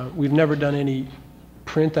 We've never done any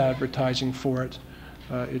print advertising for it.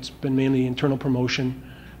 It's been mainly internal promotion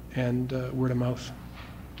and word of mouth.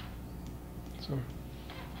 So,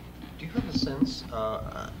 do you have a sense?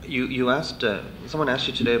 You asked someone asked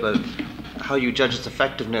you today about how you judge its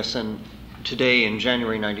effectiveness, and today in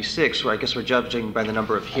January '96, I guess we're judging by the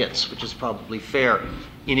number of hits, which is probably fair.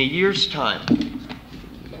 In a year's time,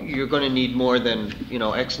 you're going to need more than, you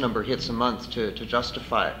know, X number hits a month to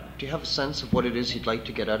justify it. Do you have a sense of what it is you'd like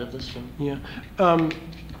to get out of this, Jim? Yeah.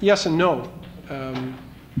 Yes and no.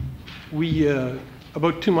 We,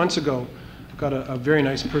 about 2 months ago, got a very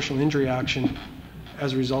nice personal injury action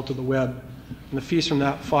as a result of the web. And the fees from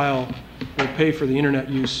that file will pay for the internet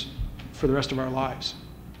use for the rest of our lives.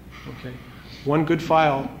 Okay. One good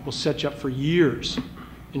file will set you up for years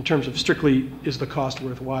in terms of strictly, is the cost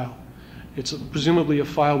worthwhile? It's presumably a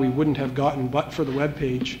file we wouldn't have gotten but for the web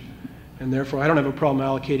page, and therefore I don't have a problem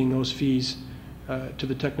allocating those fees to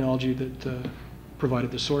the technology that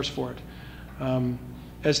provided the source for it.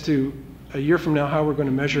 As to a year from now how we're going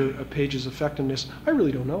to measure a page's effectiveness, I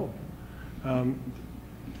really don't know.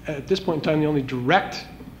 At this point in time, the only direct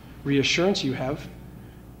reassurance you have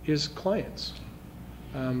is clients.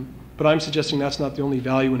 But I'm suggesting that's not the only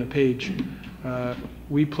value in a page.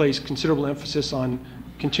 We place considerable emphasis on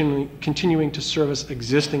continuing to service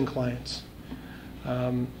existing clients.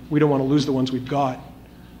 We don't want to lose the ones we've got.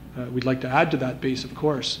 We'd like to add to that base, of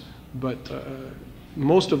course, but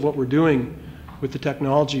most of what we're doing with the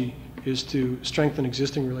technology is to strengthen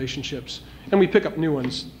existing relationships. And we pick up new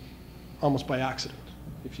ones almost by accident,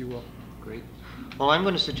 if you will. Great. Well, I'm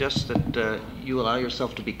going to suggest that you allow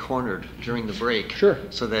yourself to be cornered during the break. Sure.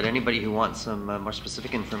 So that anybody who wants some more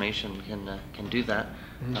specific information can do that.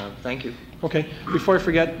 Thank you. Okay. Before I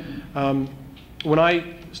forget, when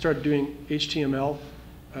I started doing HTML,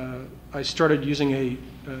 I started using a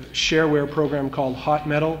shareware program called Hot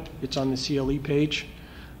Metal. It's on the CLE page.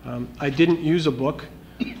 I didn't use a book.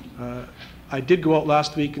 I did go out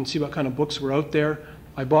last week and see what kind of books were out there.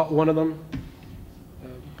 I bought one of them.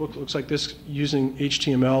 Book looks like this using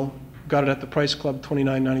HTML. Got it at the Price Club,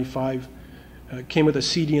 $29.95. Came with a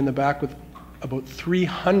CD in the back with about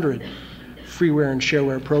 300 freeware and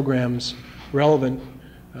shareware programs relevant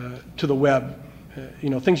to the web. You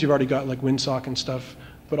know, things you've already got like WinSock and stuff,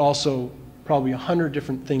 but also probably 100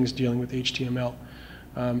 different things dealing with HTML.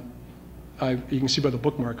 You can see by the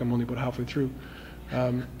bookmark I'm only about halfway through.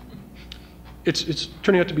 It's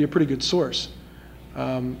turning out to be a pretty good source.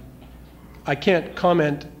 I can't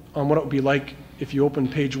comment on what it would be like if you open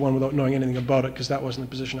page one without knowing anything about it, because that wasn't the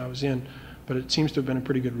position I was in, but it seems to have been a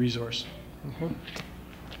pretty good resource.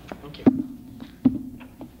 Thank you.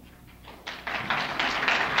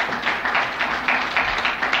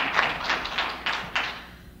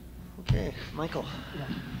 Okay, Michael.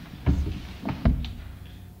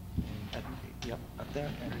 Yep, up there.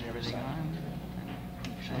 Everything on.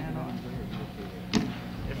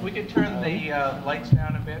 If we could turn the lights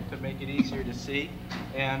down a bit to make it easier to see,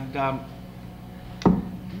 and I'm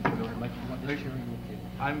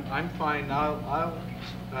fine. I'll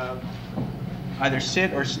either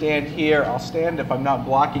sit or stand here. I'll stand if I'm not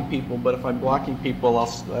blocking people, but if I'm blocking people,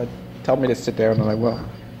 I'll tell me to sit down, and I will.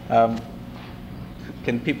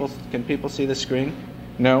 Can people see the screen?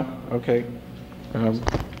 No? Okay.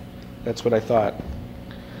 That's what I thought.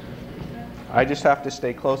 I just have to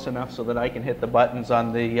stay close enough so that I can hit the buttons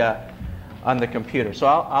on the computer. So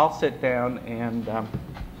I'll sit down and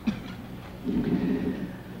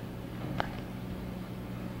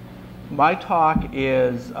my talk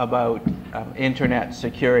is about internet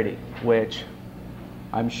security, which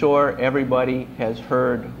I'm sure everybody has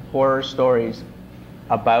heard horror stories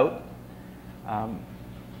about.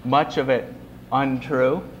 Much of it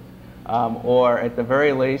untrue, or at the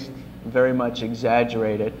very least, very much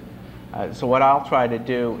exaggerated. So what I'll try to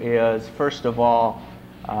do is, first of all,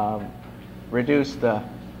 reduce the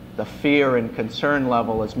fear and concern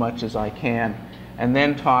level as much as I can, and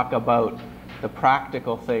then talk about the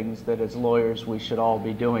practical things that as lawyers we should all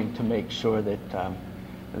be doing to make sure that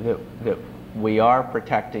that we are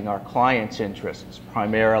protecting our clients' interests,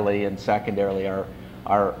 primarily and secondarily our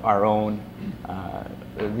own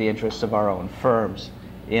the interests of our own firms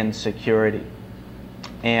in security.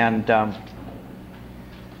 And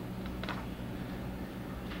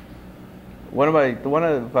one of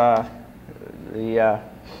the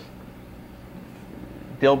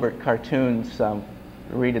Dilbert cartoons, try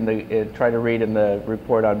to read in the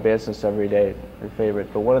Report on Business every day, my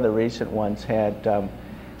favorite. But one of the recent ones had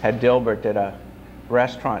Dilbert at a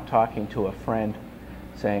restaurant talking to a friend,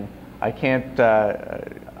 saying, "I can't,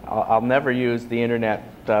 I'll never use the internet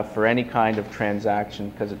for any kind of transaction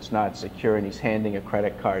because it's not secure." And he's handing a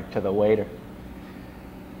credit card to the waiter.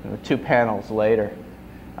 And 2 panels later,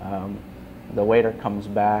 the waiter comes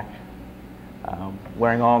back,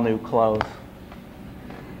 wearing all new clothes,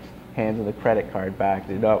 hands the credit card back.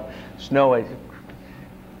 There's no way.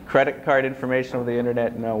 Credit card information over the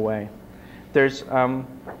internet? No way. There's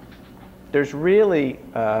really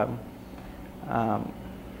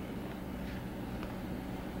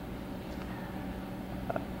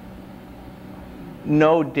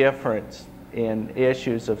no difference in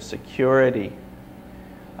issues of security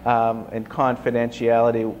and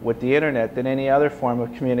confidentiality with the internet than any other form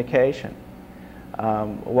of communication.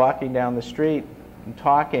 Walking down the street and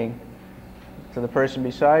talking to the person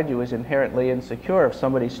beside you is inherently insecure if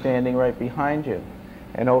somebody's standing right behind you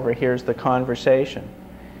and overhears the conversation.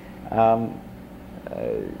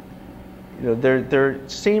 There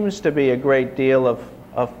seems to be a great deal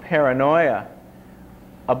of paranoia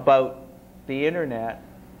about the internet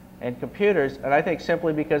and computers, and I think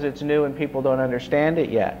simply because it's new and people don't understand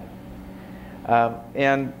it yet.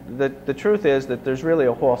 And the truth is that there's really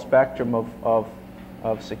a whole spectrum of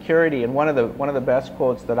security, and one of the best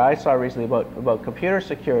quotes that I saw recently about computer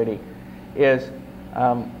security is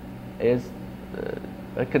a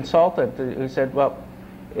consultant who said, well,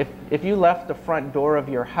 if you left the front door of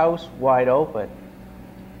your house wide open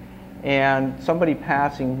and somebody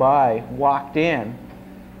passing by walked in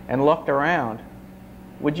and looked around,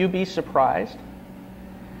 would you be surprised?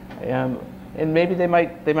 And maybe they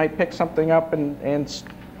might pick something up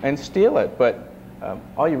and steal it, but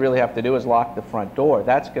all you really have to do is lock the front door.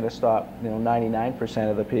 That's going to stop 99%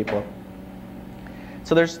 of the people.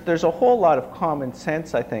 So there's a whole lot of common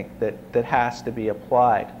sense, I think, that has to be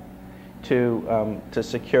applied to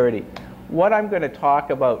security. What I'm going to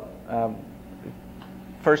talk about,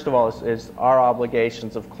 first of all, is our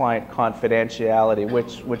obligations of client confidentiality,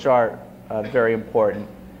 which are very important.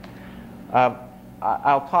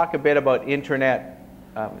 I'll talk a bit about internet,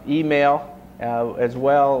 email as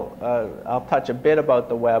well. I'll touch a bit about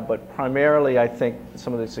the web, but primarily I think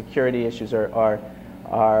some of the security issues are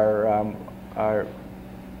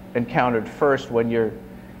encountered first when you're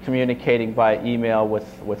communicating by email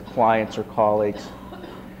with clients or colleagues.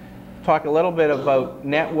 Talk a little bit about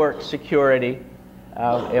network security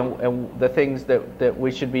and the things that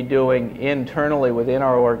we should be doing internally within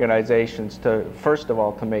our organizations to, first of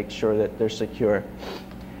all, to make sure that they're secure.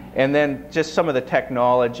 And then just some of the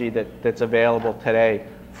technology that's available today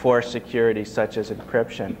for security, such as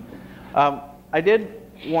encryption. I did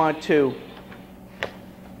want to,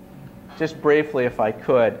 just briefly if I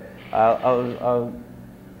could, a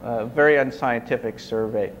very unscientific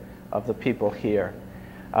survey of the people here.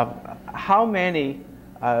 How many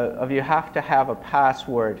of you have to have a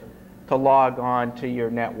password to log on to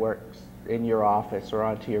your networks in your office or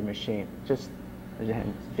onto your machine? Just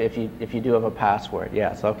if you do have a password.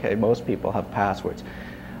 Yes, okay, most people have passwords.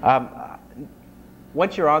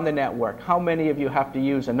 Once you're on the network, how many of you have to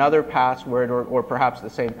use another password or perhaps the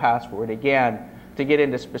same password again to get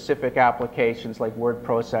into specific applications like word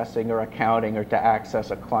processing or accounting or to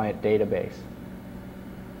access a client database?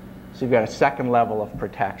 So you've got a second level of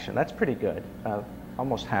protection. That's pretty good.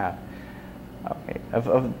 Almost half. Okay.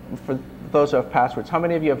 For those who have passwords, how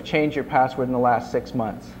many of you have changed your password in the last 6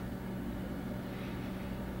 months?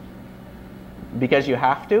 Because you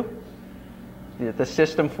have to? The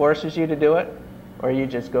system forces you to do it? Or you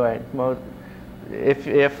just go ahead?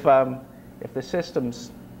 If the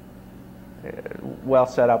system's well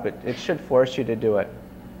set up, it should force you to do it.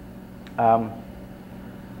 How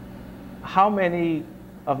many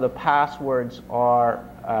of the passwords are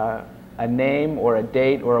a name or a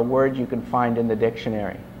date or a word you can find in the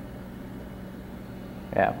dictionary?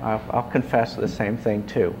 Yeah, I'll confess the same thing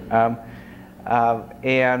too. And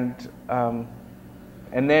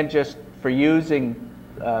then just for using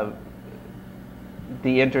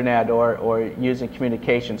the internet or using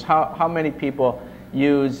communications, how many people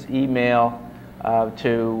use email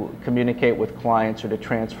to communicate with clients or to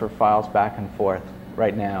transfer files back and forth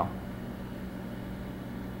right now?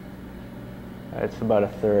 It's about a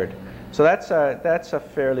third. So that's a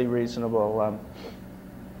fairly reasonable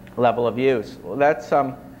level of use. Well, that's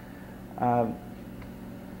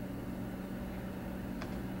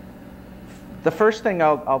the first thing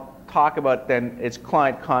I'll talk about then is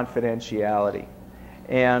client confidentiality.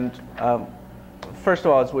 And first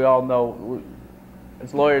of all, as we all know,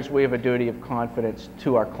 as lawyers, we have a duty of confidence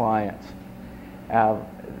to our clients.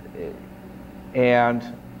 And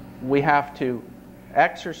we have to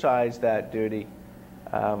exercise that duty,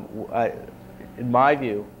 in my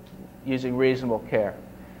view, using reasonable care.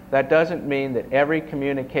 That doesn't mean that every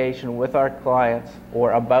communication with our clients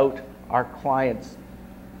or about our clients'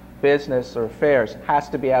 business or affairs has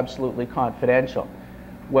to be absolutely confidential,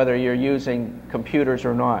 whether you're using computers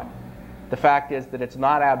or not. The fact is that it's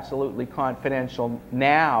not absolutely confidential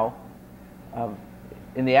now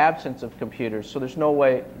in the absence of computers, so there's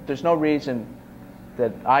no reason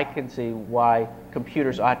that I can see why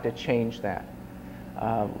computers ought to change that.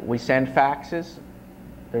 We send faxes.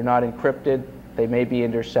 They're not encrypted. They may be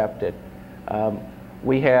intercepted.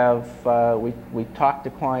 We talk to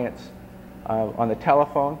clients on the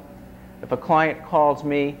telephone. If a client calls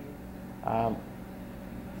me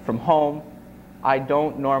from home, I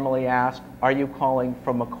don't normally ask, are you calling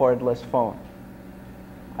from a cordless phone?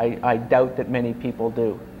 I doubt that many people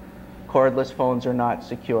do. Cordless phones are not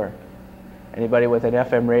secure. Anybody with an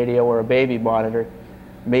FM radio or a baby monitor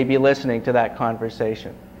may be listening to that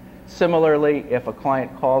conversation. Similarly, if a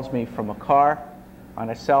client calls me from a car on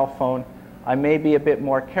a cell phone, I may be a bit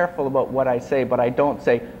more careful about what I say, but I don't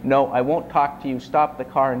say, no, I won't talk to you, stop the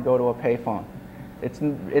car and go to a payphone.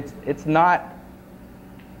 It's not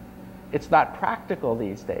practical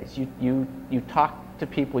these days. You talk to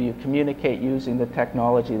people, you communicate using the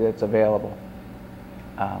technology that's available.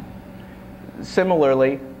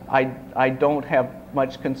 Similarly, I don't have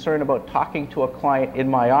much concern about talking to a client in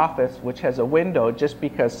my office which has a window just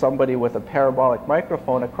because somebody with a parabolic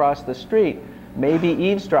microphone across the street may be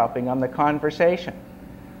eavesdropping on the conversation.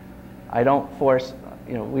 I don't force,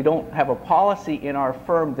 we don't have a policy in our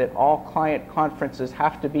firm that all client conferences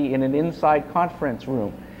have to be in an inside conference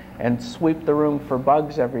room and sweep the room for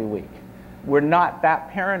bugs every week. We're not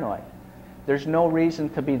that paranoid. There's no reason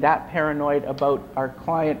to be that paranoid about our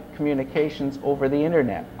client communications over the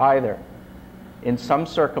internet either. In some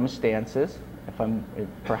circumstances,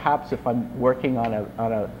 perhaps if I'm working on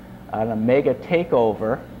a mega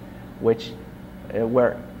takeover,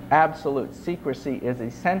 where absolute secrecy is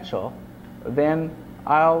essential, then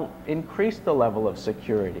I'll increase the level of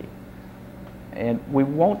security. And we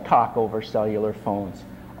won't talk over cellular phones.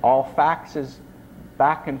 All faxes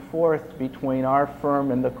back and forth between our firm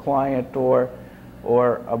and the client or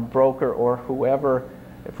a broker or whoever,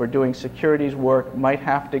 if we're doing securities work, might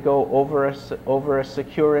have to go over a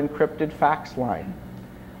secure encrypted fax line.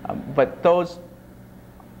 But those,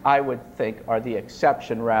 I would think, are the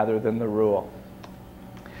exception rather than the rule.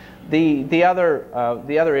 The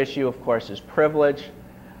other issue, of course, is privilege.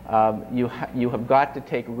 You have got to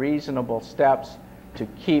take reasonable steps to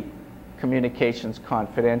keep communications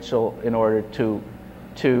confidential in order to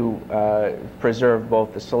preserve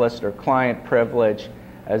both the solicitor-client privilege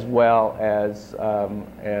as well as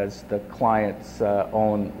the client's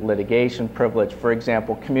own litigation privilege. For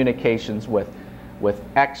example, communications with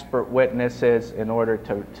expert witnesses, in order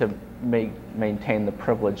to maintain the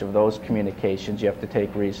privilege of those communications, you have to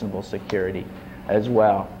take reasonable security as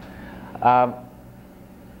well.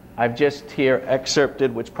 I've just here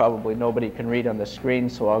excerpted, which probably nobody can read on the screen,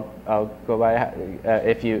 so I'll go by.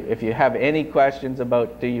 If you have any questions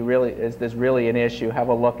about is this really an issue, have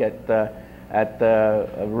a look at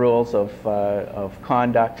the rules of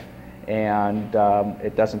conduct, and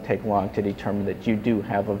it doesn't take long to determine that you do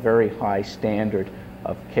have a very high standard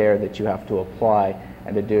of care that you have to apply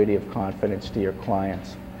and a duty of confidence to your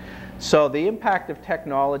clients. So the impact of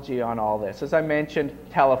technology on all this, as I mentioned,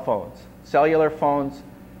 telephones, cellular phones,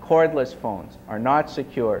 cordless phones are not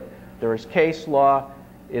secure. There is case law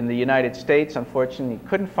in the United States. Unfortunately,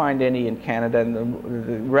 couldn't find any in Canada, and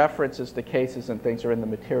the references to cases and things are in the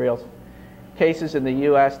materials. Cases in the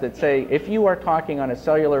U.S. that say if you are talking on a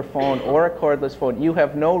cellular phone or a cordless phone, you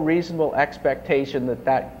have no reasonable expectation that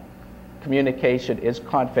that communication is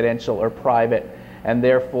confidential or private, and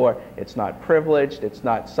therefore it's not privileged, it's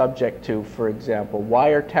not subject to, for example,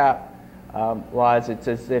 wiretap laws. It's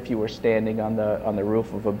as if you were standing on the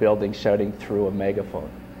roof of a building shouting through a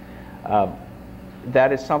megaphone.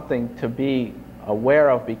 That is something to be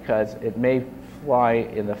aware of because it may fly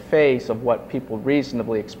in the face of what people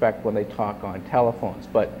reasonably expect when they talk on telephones.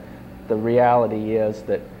 But the reality is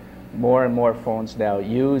that more and more phones now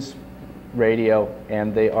use radio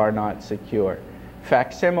and they are not secure.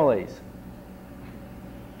 Facsimiles.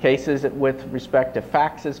 Cases with respect to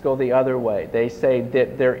faxes go the other way. They say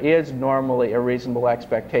that there is normally a reasonable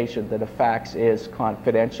expectation that a fax is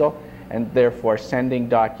confidential, and therefore sending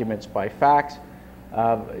documents by fax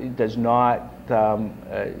does not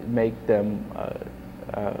make them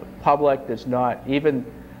public, does not even,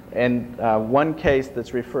 and one case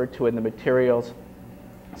that's referred to in the materials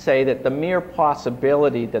say that the mere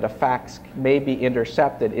possibility that a fax may be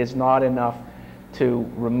intercepted is not enough to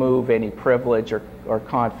remove any privilege or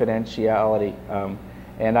confidentiality.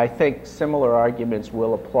 And I think similar arguments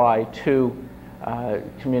will apply to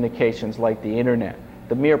communications like the internet.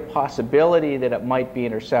 The mere possibility that it might be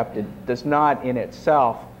intercepted does not in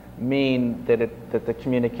itself mean that the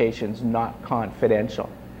communication's not confidential.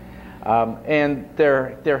 And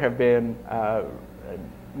there have been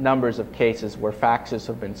numbers of cases where faxes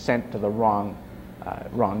have been sent to the wrong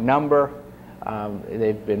number.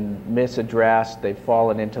 They've been misaddressed, they've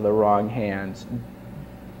fallen into the wrong hands.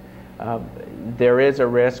 There is a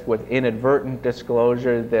risk with inadvertent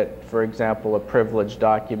disclosure that, for example, a privileged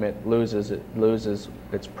document loses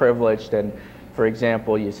its privilege. And, for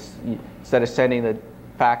example, instead of sending the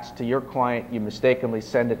fax to your client, you mistakenly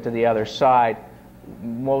send it to the other side.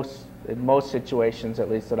 In most situations, at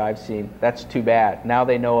least that I've seen, that's too bad. Now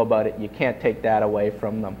they know about it. You can't take that away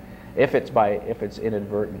from them if it's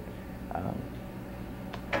inadvertent.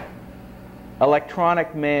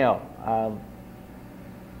 Electronic mail.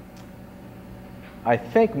 I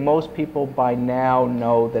think most people by now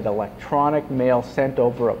know that electronic mail sent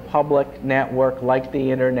over a public network like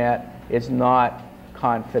the internet is not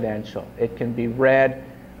confidential. It can be read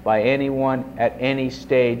by anyone at any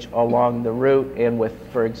stage along the route, and with,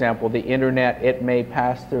 for example, the internet, it may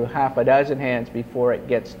pass through half a dozen hands before it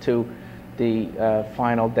gets to the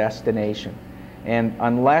final destination. And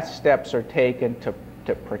unless steps are taken to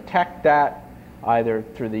protect that, either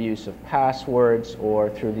through the use of passwords or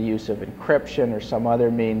through the use of encryption or some other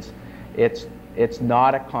means, it's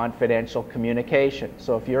not a confidential communication.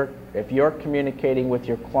 So if you're communicating with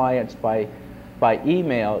your clients by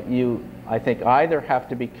email, you, I think, either have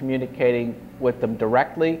to be communicating with them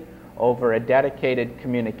directly over a dedicated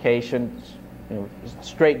communications,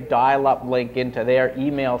 straight dial-up link into their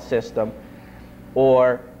email system,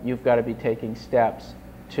 or you've got to be taking steps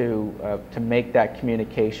to make that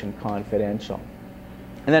communication confidential.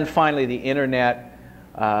 And then finally, the internet,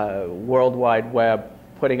 World Wide Web,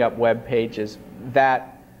 putting up web pages,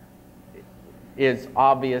 that is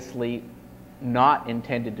obviously not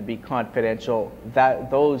intended to be confidential.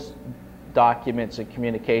 Those documents and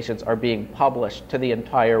communications are being published to the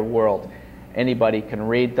entire world. Anybody can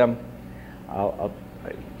read them. I'll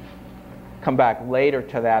come back later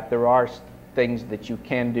to that. There are things that you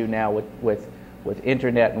can do now with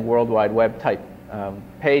internet and World Wide Web type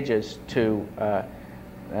pages to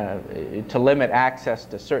limit access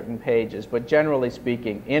to certain pages. But generally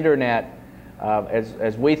speaking, internet,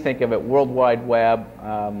 as we think of it, World Wide Web,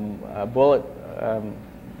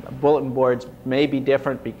 bulletin boards may be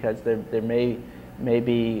different because they may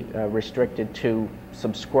be restricted to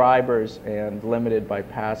subscribers and limited by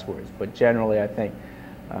passwords. But generally, I think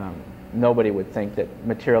nobody would think that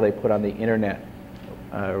material they put on the internet,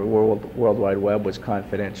 World Wide Web, was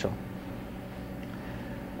confidential.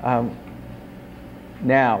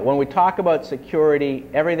 Now, when we talk about security,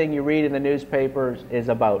 everything you read in the newspapers is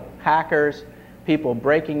about hackers, people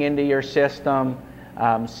breaking into your system,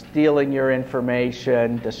 stealing your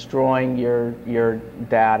information, destroying your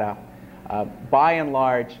data. By and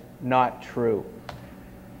large, not true.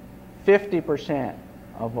 50%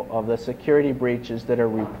 of the security breaches that are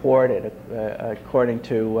reported, according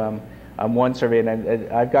to one survey,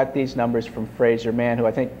 and I've got these numbers from Fraser Mann, who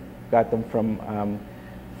I think got them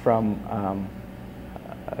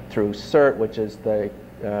through CERT, which is the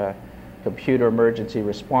Computer Emergency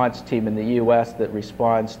Response Team in the U.S. that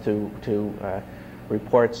responds to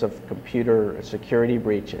reports of computer security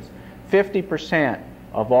breaches. 50%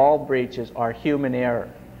 of all breaches are human error.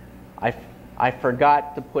 I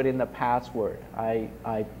forgot to put in the password. I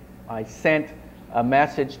sent a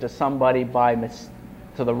message to somebody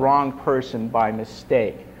to the wrong person by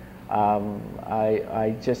mistake.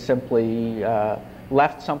 I just simply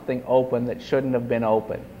left something open that shouldn't have been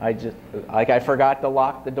open. I forgot to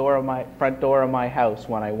lock the front door of my house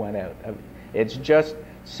when I went out. It's just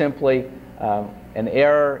simply an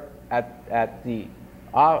error at the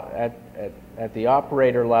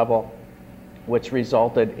operator level, which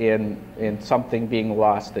resulted in something being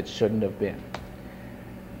lost that shouldn't have been.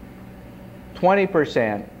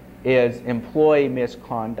 20% is employee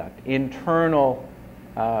misconduct, internal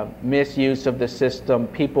misuse of the system,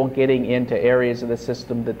 people getting into areas of the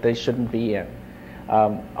system that they shouldn't be in,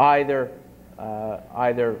 either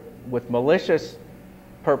with malicious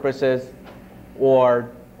purposes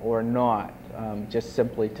or not, just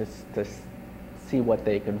simply to see what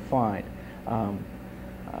they can find.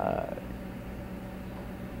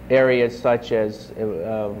 Areas such as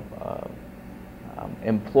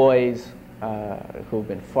employees who've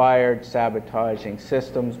been fired, sabotaging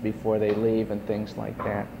systems before they leave, and things like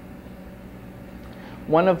that.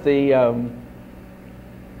 One of the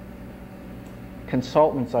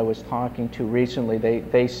consultants I was talking to recently,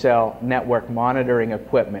 they sell network monitoring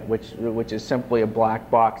equipment, which is simply a black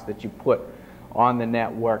box that you put on the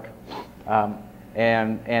network,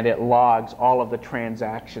 and it logs all of the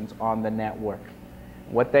transactions on the network.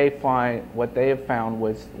 What they have found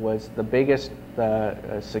was the biggest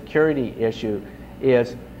security issue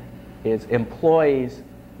is employees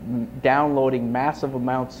downloading massive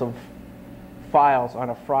amounts of files on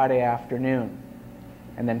a Friday afternoon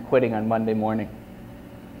and then quitting on Monday morning,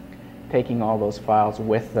 taking all those files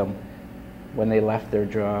with them when they left their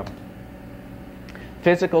job.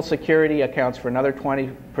 Physical security accounts for another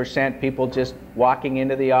 20%, people just walking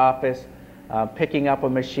into the office, picking up a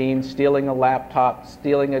machine, stealing a laptop,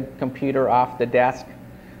 stealing a computer off the desk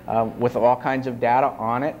with all kinds of data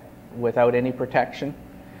on it without any protection,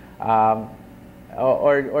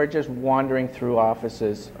 or just wandering through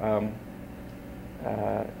offices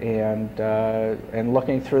and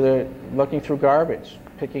looking through garbage,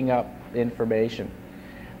 picking up information.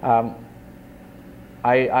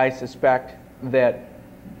 I suspect that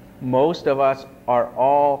most of us are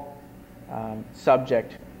all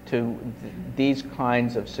subject to these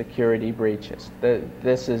kinds of security breaches.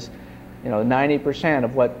 This is, 90%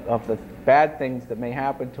 of the bad things that may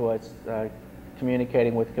happen to us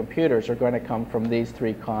communicating with computers are going to come from these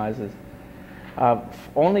three causes.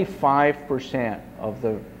 Only 5% of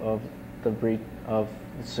the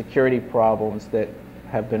security problems that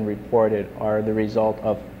have been reported are the result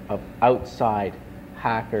of outside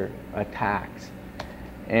hacker attacks,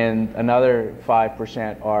 and another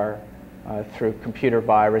 5% are through computer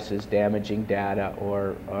viruses damaging data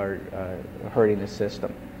or hurting the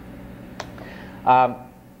system,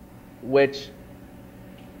 which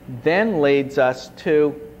then leads us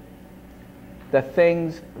to the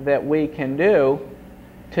things that we can do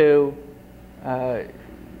to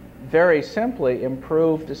very simply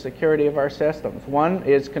improve the security of our systems. One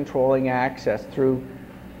is controlling access through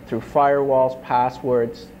firewalls,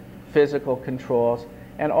 passwords, physical controls,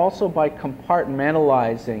 and also by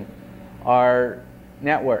compartmentalizing our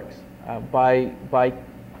networks.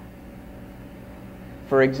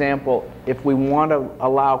 For example, if we want to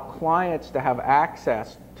allow clients to have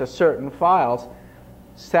access to certain files,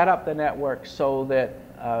 set up the network so that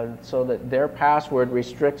their password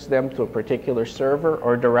restricts them to a particular server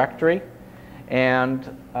or directory, and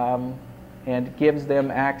gives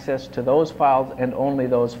them access to those files and only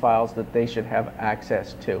those files that they should have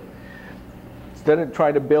access to. Instead of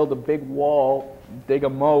trying to build a big wall, dig a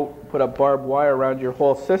moat, put a barbed wire around your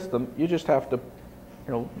whole system, you just have to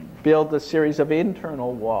build a series of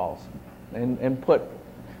internal walls and put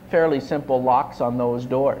fairly simple locks on those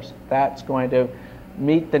doors. That's going to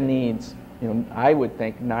meet the needs, I would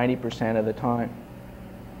think 90% of the time.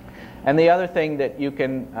 And the other thing that you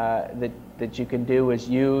can do is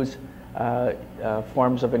use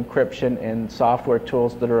forms of encryption and software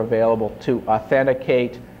tools that are available to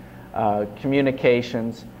authenticate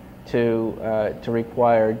communications, to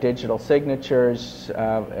require digital signatures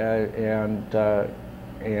and the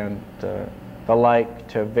like,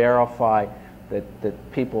 to verify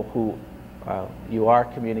that people who you are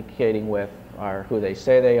communicating with are who they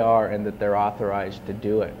say they are and that they're authorized to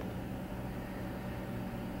do it.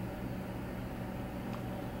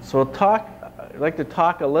 So I'd like to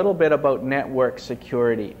talk a little bit about network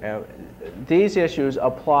security. These issues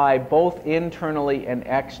apply both internally and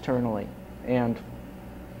externally, and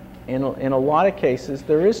in a lot of cases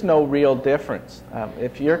there is no real difference.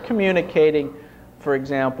 If you're communicating, for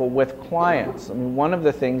example, with clients, one of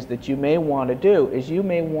the things that you may want to do is you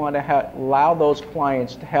may want to allow those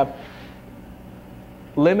clients to have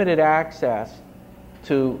limited access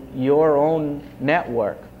to your own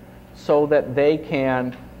network so that they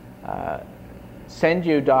can send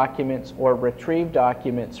you documents or retrieve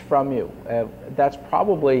documents from you. That's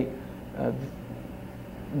probably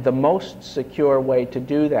the most secure way to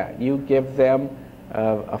do that. You give them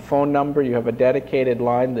a phone number, you have a dedicated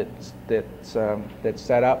line that's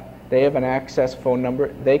set up. They have an access phone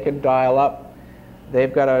number. They can dial up.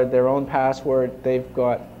 They've got their own password. They've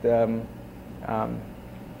got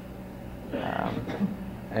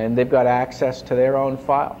and they've got access to their own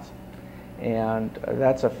files. And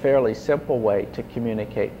that's a fairly simple way to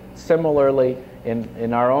communicate. Similarly,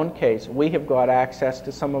 in our own case, we have got access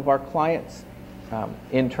to some of our clients'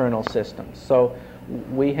 internal systems. So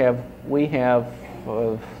we have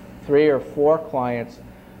 3 or 4 clients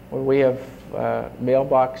where we have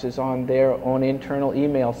mailboxes on their own internal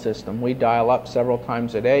email system. We dial up several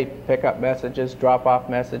times a day, pick up messages, drop off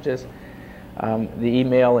messages. The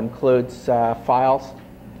email includes file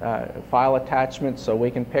attachments, so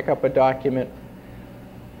we can pick up a document,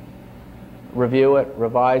 review it,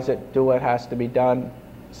 revise it, do what has to be done,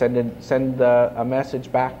 send a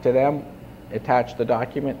message back to them, attach the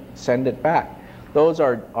document, send it back. Those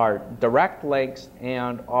are direct links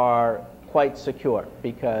and are quite secure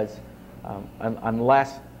because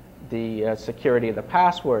unless the security of the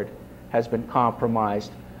password has been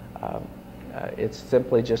compromised, it's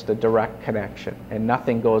simply just a direct connection and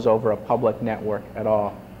nothing goes over a public network at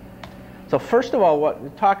all. So first of all,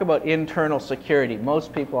 talk about internal security.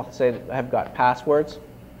 Most people say that have got passwords.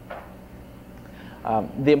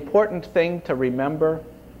 The important thing to remember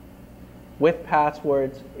with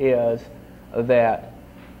passwords is that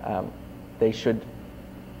they should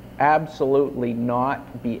absolutely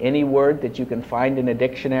not be any word that you can find in a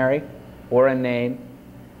dictionary or a name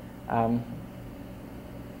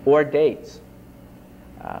or dates.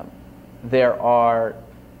 There are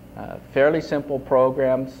fairly simple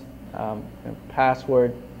programs,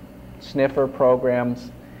 password sniffer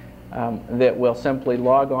programs that will simply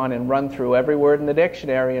log on and run through every word in the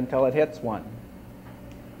dictionary until it hits one.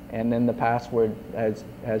 And then the password has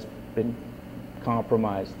been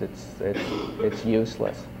compromised. It's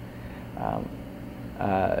useless.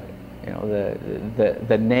 The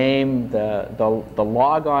name, the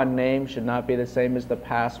logon name should not be the same as the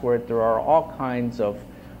password. There are all kinds of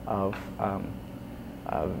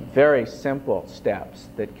very simple steps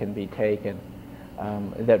that can be taken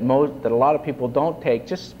that a lot of people don't take,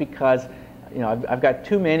 just because I've got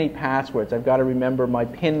too many passwords. I've got to remember my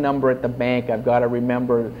PIN number at the bank. I've got to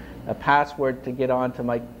remember a password to get onto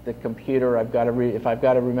the computer. If I've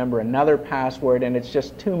got to remember another password, and it's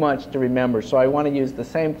just too much to remember. So I want to use the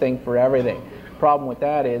same thing for everything. Problem with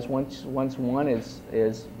that is once one is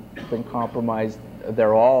been compromised,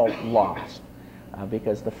 they're all lost,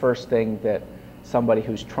 because the first thing that somebody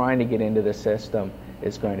who's trying to get into the system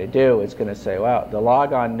is going to do is going to say, well, the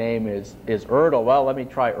logon name is Erdle. Well, let me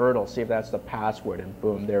try Erdle, see if that's the password, and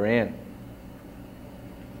boom, they're in.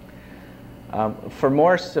 For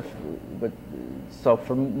more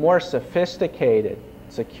sophisticated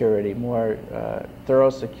security, more thorough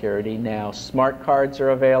security, now smart cards are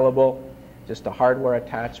available. Just a hardware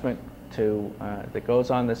attachment that goes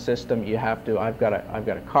on the system. I've got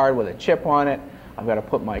a card with a chip on it. I've got to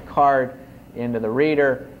put my card into the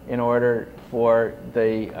reader in order for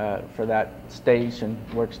that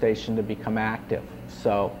workstation to become active.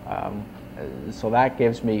 So that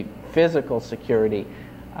gives me physical security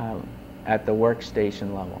at the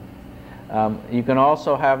workstation level. You can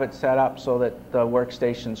also have it set up so that the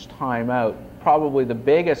workstations time out. Probably the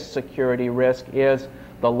biggest security risk is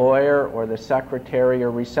the lawyer or the secretary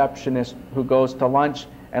or receptionist who goes to lunch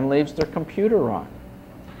and leaves their computer on.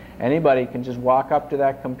 Anybody can just walk up to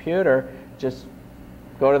that computer, just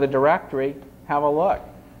go to the directory, have a look,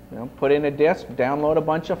 put in a disk, download a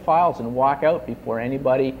bunch of files, and walk out before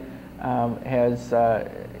anybody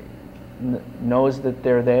knows that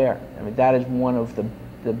they're there. I mean, that is one of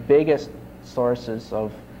the biggest sources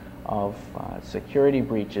of security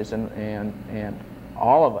breaches, and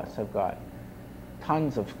all of us have got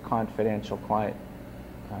tons of confidential client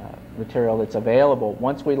material that's available.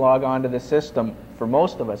 Once we log onto the system, for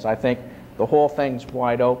most of us, I think the whole thing's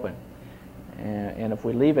wide open. And if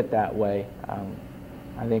we leave it that way,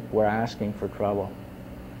 I think we're asking for trouble.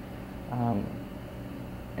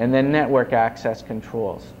 And then network access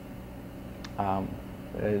controls.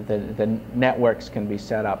 The networks can be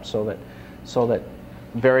set up so that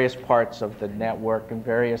various parts of the network and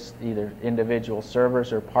various either individual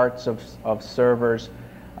servers or parts of servers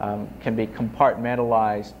can be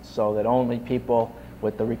compartmentalized so that only people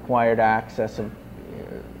with the required access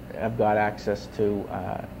have got access to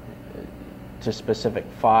specific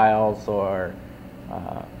files or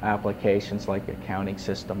applications like accounting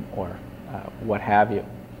system or what have you.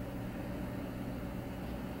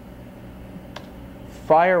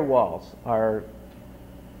 Firewalls are,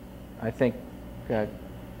 I think,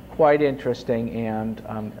 quite interesting and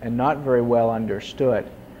not very well understood.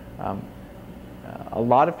 A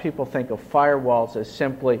lot of people think of firewalls as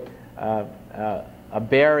simply a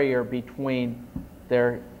barrier between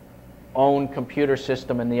their own computer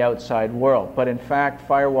system and the outside world. But in fact,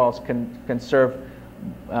 firewalls can serve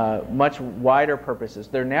much wider purposes.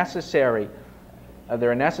 They're necessary.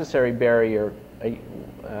 They're a necessary barrier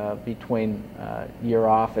between your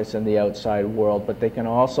office and the outside world, but they can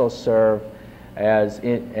also serve as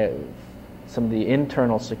some of the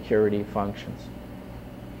internal security functions.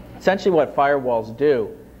 Essentially what firewalls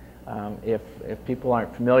do, if people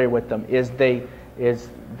aren't familiar with them, is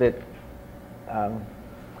that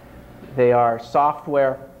they are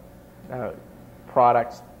software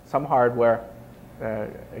products, some hardware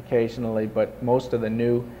occasionally, but most of the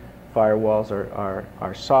new firewalls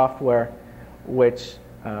are software which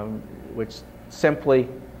simply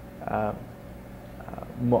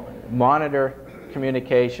monitor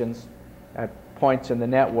communications at points in the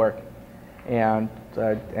network and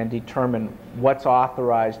determine what's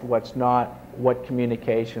authorized, what's not, what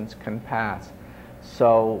communications can pass.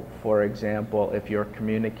 So, for example, if you're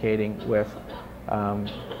communicating with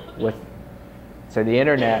say, the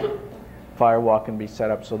internet, firewall can be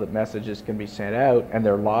set up so that messages can be sent out, and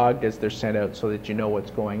they're logged as they're sent out so that you know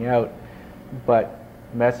what's going out. But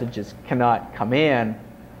messages cannot come in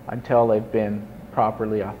until they've been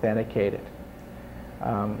properly authenticated.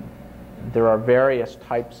 There are various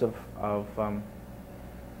types of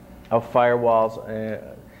firewalls,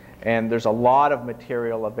 and there's a lot of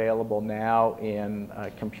material available now in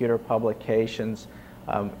computer publications.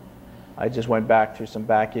 I just went back through some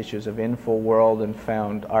back issues of InfoWorld and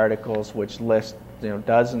found articles which list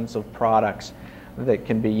dozens of products that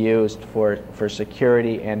can be used for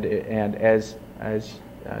security, and as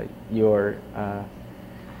you're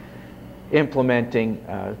implementing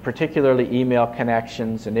particularly email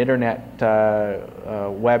connections and internet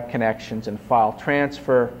web connections and file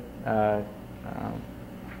transfer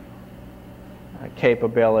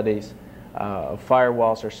capabilities,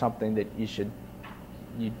 firewalls are something that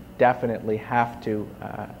you definitely have to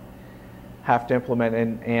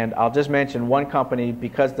implement. And I'll just mention one company,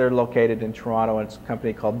 because they're located in Toronto, and it's a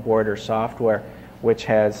company called Border Software, which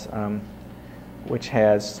has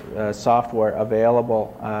software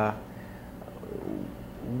available.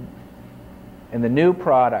 And the new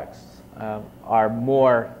products are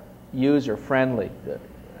more user-friendly.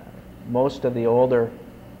 Most of the older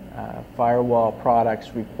firewall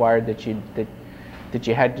products required that you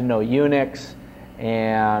had to know Unix,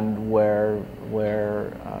 and were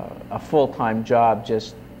a full-time job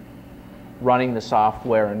just running the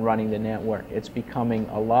software and running the network. It's becoming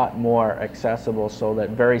a lot more accessible, so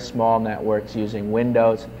that very small networks using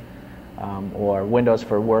Windows or Windows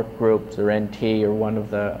for Workgroups or NT or one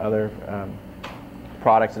of the other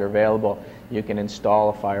products that are available, you can install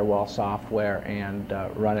a firewall software and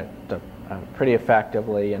run it pretty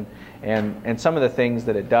effectively. And some of the things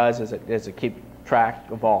that it does is it keeps track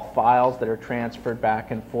of all files that are transferred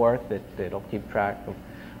back and forth. It'll keep track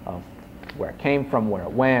of where it came from, where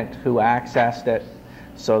it went, who accessed it,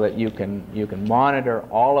 so that you can monitor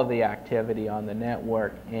all of the activity on the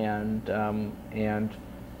network and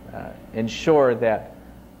ensure that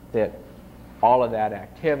all of that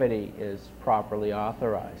activity is properly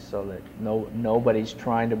authorized, so that nobody's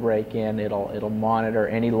trying to break in. It'll monitor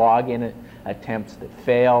any login attempts that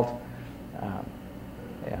failed.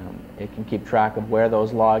 It can keep track of where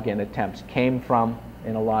those login attempts came from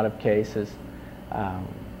in a lot of cases,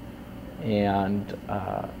 and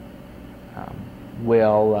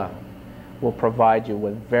will provide you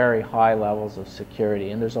with very high levels of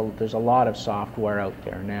security. And there's a lot of software out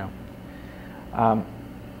there now.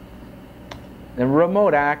 And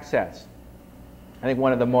remote access, I think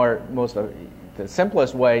one of the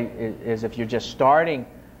simplest way is if you're just starting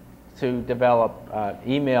to develop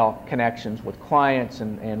email connections with clients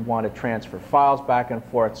and want to transfer files back and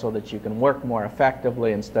forth so that you can work more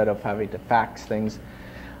effectively instead of having to fax things.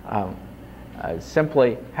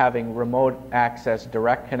 Simply having remote access,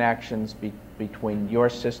 direct connections between your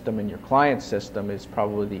system and your client's system is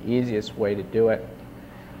probably the easiest way to do it.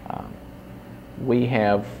 We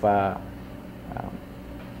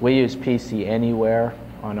use PC Anywhere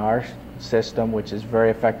on our system, which is very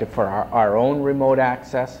effective for our own remote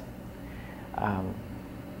access.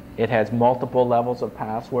 It has multiple levels of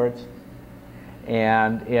passwords,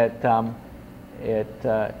 and it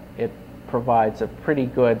provides a pretty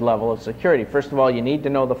good level of security. First of all, you need to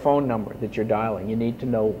know the phone number that you're dialing. You need to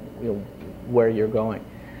know where you're going.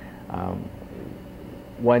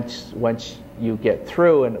 Once you get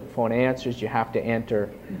through and the phone answers, you have to enter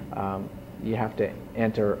a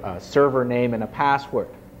server name and a password.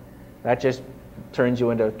 That just turns you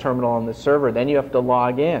into a terminal on the server. Then you have to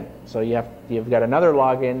log in. So you've got another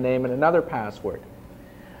login name and another password.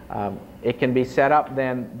 It can be set up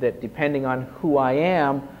then that depending on who I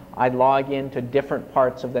am, I log into different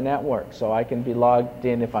parts of the network. So I can be logged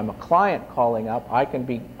in, if I'm a client calling up, I can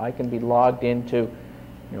be logged into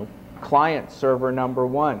client server number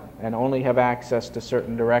 1 and only have access to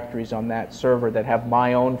certain directories on that server that have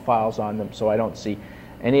my own files on them, so I don't see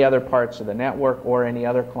any other parts of the network or any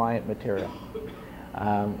other client material.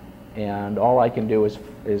 And all I can do is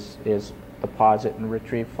deposit and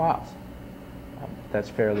retrieve files. That's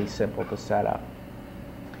fairly simple to set up.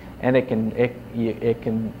 And it can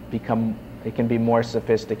be more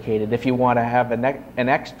sophisticated. If you want to have an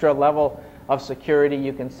extra level of security,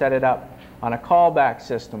 you can set it up on a callback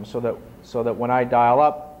system so that when I dial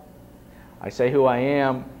up, I say who I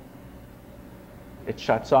am, it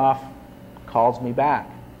shuts off, calls me back.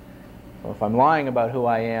 So if I'm lying about who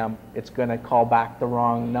I am, it's going to call back the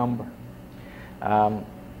wrong number.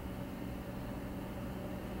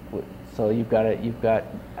 So you've got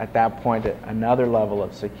at that point another level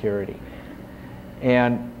of security.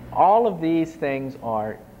 And all of these things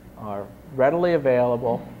are readily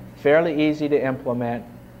available, fairly easy to implement.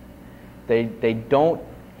 They don't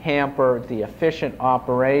hamper the efficient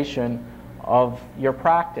operation of your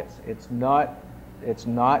practice. It's not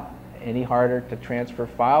any harder to transfer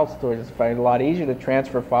files to. It's a lot easier to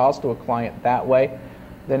transfer files to a client that way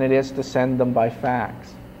than it is to send them by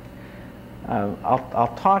fax.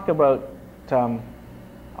 I'll talk about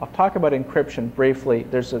encryption briefly.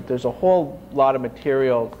 There's a whole lot of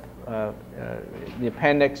material, the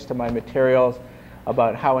appendix to my materials,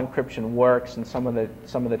 about how encryption works and some of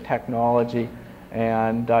the technology,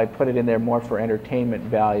 and I put it in there more for entertainment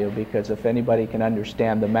value, because if anybody can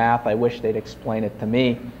understand the math, I wish they'd explain it to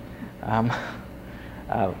me.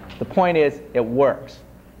 The point is, it works.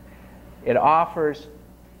 It offers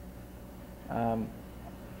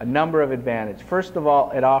a number of advantages. First of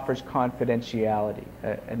all, it offers confidentiality.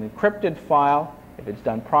 An encrypted file, if it's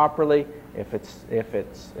done properly, if the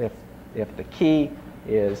key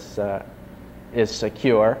is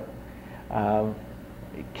secure,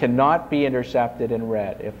 it cannot be intercepted and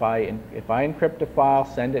read. If I encrypt a file,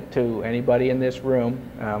 send it to anybody in this room,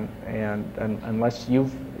 and unless you're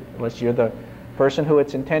the person who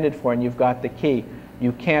it's intended for and you've got the key,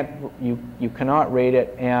 you cannot read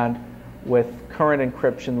it. And with current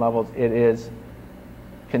encryption levels, it is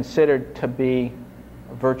considered to be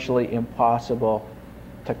virtually impossible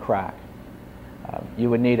to crack. You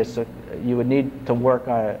would need to work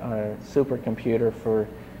on a supercomputer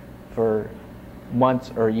for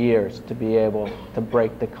months or years to be able to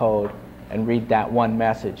break the code and read that one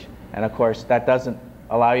message. And of course, that doesn't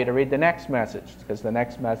allow you to read the next message, because the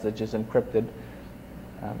next message is encrypted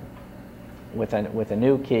with a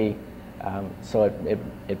new key. So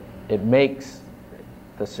it makes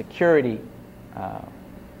the security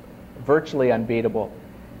virtually unbeatable,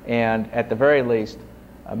 and at the very least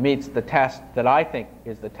meets the test that I think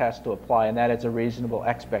is the test to apply, and that is a reasonable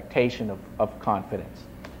expectation of confidence.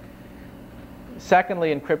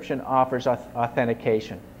 Secondly, encryption offers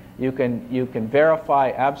authentication. You can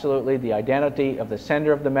verify absolutely the identity of the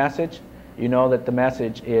sender of the message. You know that the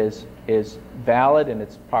message is valid and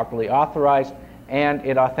it's properly authorized, and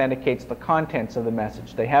it authenticates the contents of the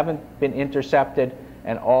message. They haven't been intercepted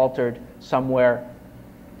and altered somewhere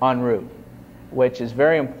en route, which is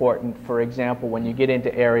very important, for example, when you get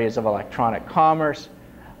into areas of electronic commerce,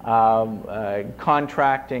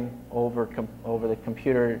 contracting over the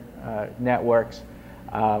computer networks,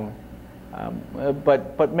 but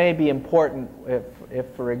may be important if,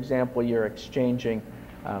 for example, you're exchanging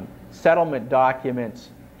settlement documents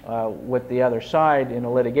with the other side in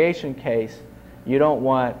a litigation case. You don't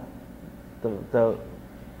want the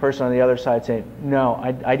person on the other side saying, "No,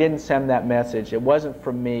 I didn't send that message. It wasn't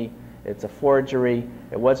from me. It's a forgery.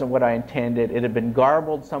 It wasn't what I intended. It had been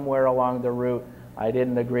garbled somewhere along the route. I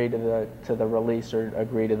didn't agree to the release or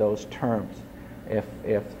agree to those terms." If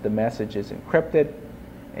the message is encrypted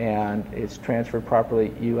and it's transferred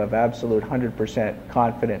properly, you have absolute 100%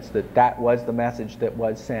 confidence that that was the message that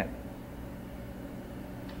was sent.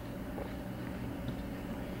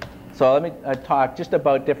 So let me talk just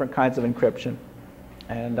about different kinds of encryption,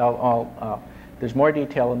 and there's more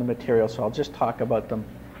detail in the material, so I'll just talk about them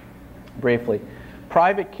briefly.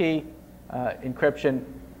 Private key encryption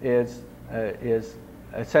is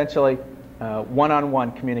essentially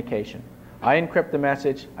one-on-one communication. I encrypt the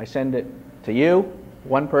message, I send it to you,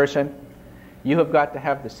 one person. You have got to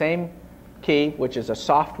have the same key, which is a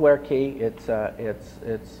software key. It's a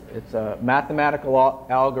mathematical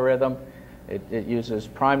algorithm. It uses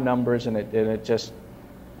prime numbers, and it just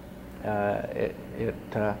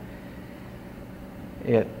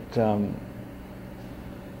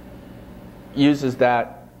uses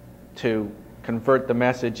that to convert the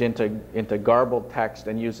message into garbled text,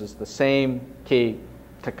 and uses the same key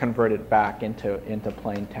to convert it back into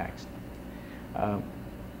plain text.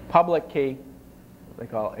 Public key, they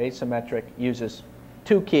call asymmetric, uses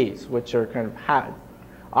two keys, which are kind of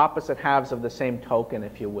opposite halves of the same token,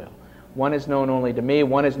 if you will. One is known only to me,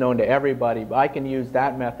 one is known to everybody, but I can use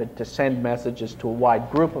that method to send messages to a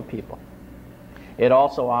wide group of people. It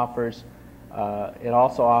also offers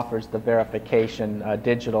the verification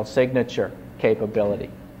digital signature capability.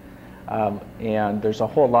 And there's a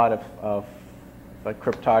whole lot of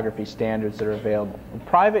cryptography standards that are available. The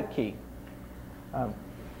private key,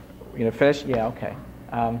 you know, finish? Yeah, okay.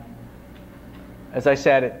 As I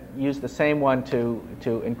said, it used the same one to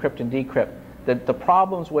encrypt and decrypt. The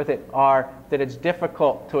problems with it are that it's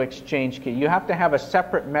difficult to exchange keys. You have to have a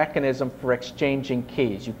separate mechanism for exchanging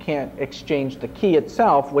keys. You can't exchange the key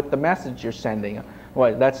itself with the message you're sending.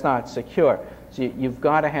 Well, that's not secure. So you've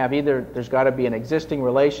got to have either, there's got to be an existing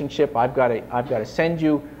relationship. I've got to send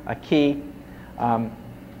you a key.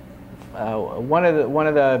 One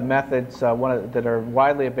of the methods that are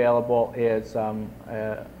widely available is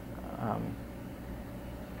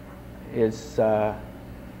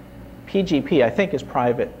PGP, I think, is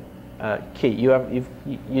private key.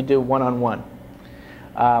 You do one-on-one.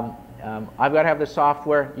 I've got to have the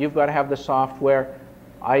software. You've got to have the software.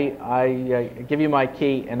 I give you my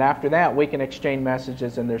key, and after that we can exchange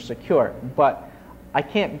messages and they're secure. But I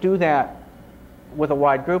can't do that with a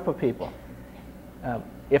wide group of people.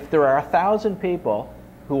 If there are 1,000 people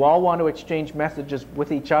who all want to exchange messages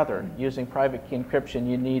with each other using private key encryption,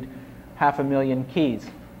 you need 500,000 keys.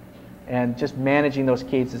 And just managing those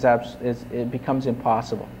keys it becomes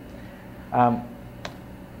impossible.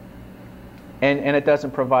 And it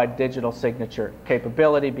doesn't provide digital signature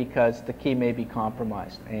capability because the key may be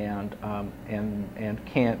compromised and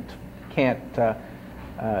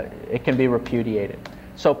it can be repudiated.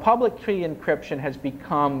 So public key encryption has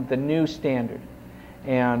become the new standard,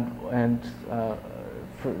 and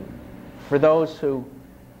for those who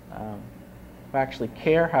actually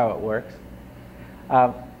care how it works,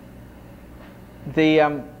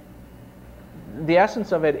 the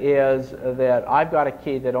essence of it is that I've got a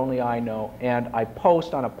key that only I know, and I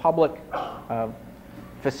post on a public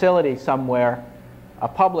facility somewhere a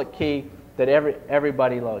public key that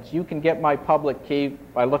everybody loads. You can get my public key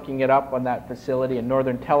by looking it up on that facility. In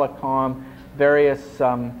Northern Telecom, various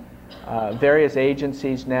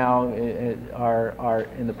agencies now are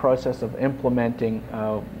in the process of implementing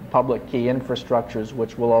public key infrastructures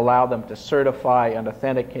which will allow them to certify and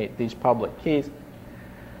authenticate these public keys.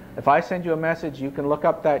 If I send you a message, you can look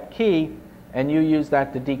up that key and you use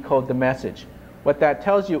that to decode the message. What that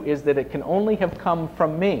tells you is that it can only have come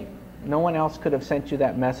from me. No one else could have sent you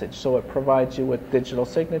that message, so it provides you with digital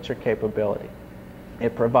signature capability.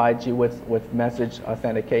 It provides you with message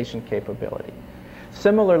authentication capability.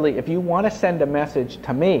 Similarly, if you want to send a message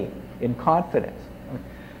to me in confidence,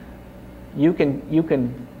 you can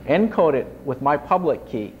encode it with my public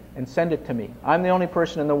key and send it to me. I'm the only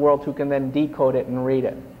person in the world who can then decode it and read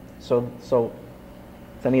it. So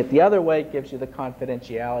sending it the other way gives you the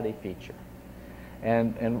confidentiality feature.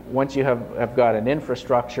 And once you have got an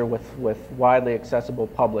infrastructure with widely accessible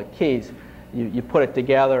public keys, you put it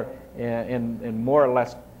together in more or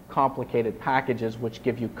less complicated packages which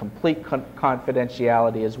give you complete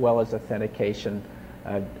confidentiality as well as authentication,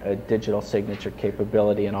 digital signature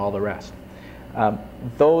capability, and all the rest.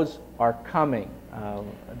 Those are coming.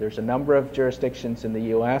 There's a number of jurisdictions in the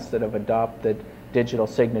U.S. that have adopted digital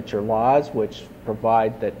signature laws which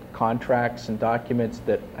provide that contracts and documents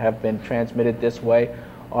that have been transmitted this way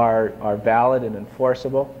are valid and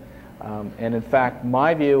enforceable. And in fact,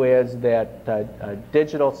 my view is that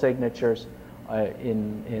digital signatures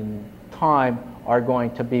in time are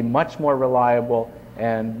going to be much more reliable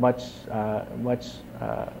and much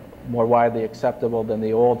more widely acceptable than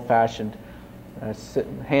the old-fashioned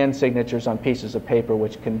hand signatures on pieces of paper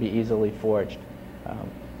which can be easily forged.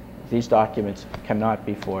 These documents cannot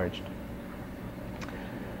be forged.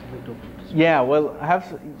 Yeah, well,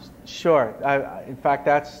 sure. In fact,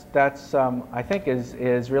 that's I think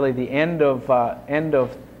is really the end of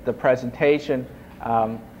the presentation.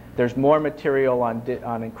 There's more material on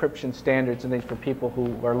encryption standards and things for people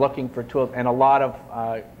who are looking for tools, and a lot of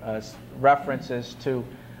references to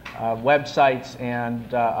websites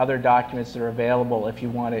and other documents that are available if you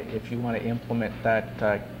want to implement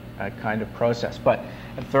that kind of process. But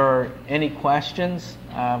if there are any questions,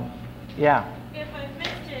 yeah. If I've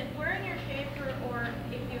missed it, where in your paper, or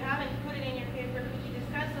if you haven't put it in your paper, could you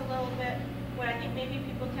discuss a little bit what I think maybe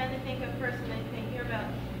people tend to think of first when they hear about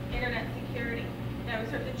internet security? Now,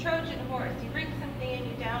 sort of the Trojan horse. You bring something in,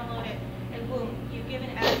 you download it, and boom, you've given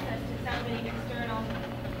access to somebody external.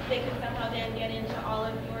 They can somehow then get into all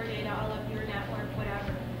of your data, all of your network,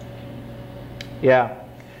 whatever. Yeah,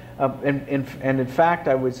 and in fact,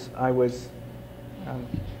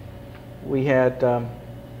 we had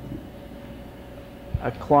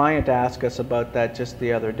a client ask us about that just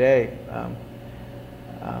the other day.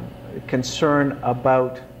 Concern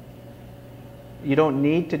about you don't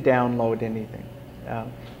need to download anything.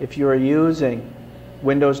 If you are using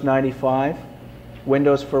Windows 95,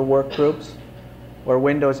 Windows for Workgroups, or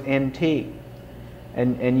Windows NT,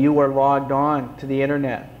 and you are logged on to the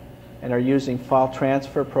internet and are using file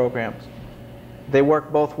transfer programs, they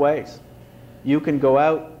work both ways. You can go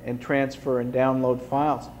out and transfer and download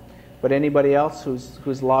files, but anybody else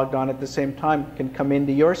who's logged on at the same time can come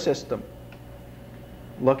into your system,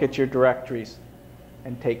 look at your directories,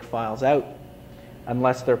 and take files out,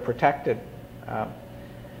 unless they're protected.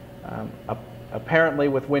 Apparently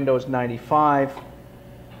with Windows 95,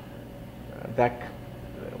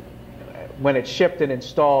 when it's shipped and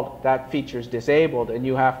installed, that feature is disabled, and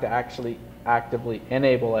you have to actually actively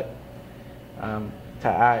enable it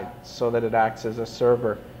so that it acts as a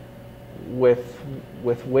server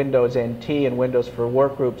with Windows NT and Windows for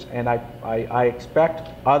Workgroups, and I expect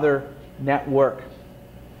other network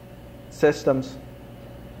systems,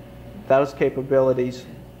 those capabilities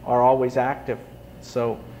are always active.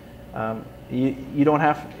 So you don't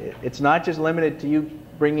have, it's not just limited to you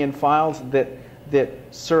bringing in files that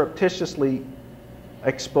surreptitiously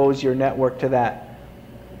expose your network to that.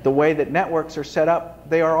 The way that networks are set up,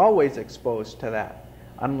 they are always exposed to that,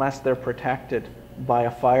 unless they're protected by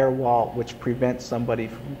a firewall which prevents somebody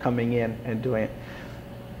from coming in and doing it.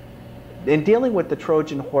 In dealing with the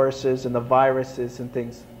Trojan horses and the viruses and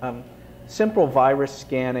things, simple virus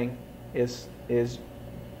scanning is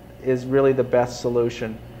really the best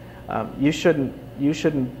solution. You shouldn't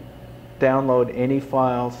download any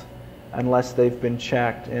files unless they've been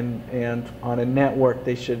checked, and on a network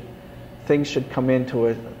things should come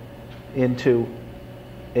into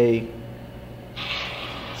a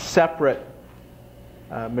separate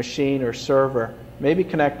machine or server, maybe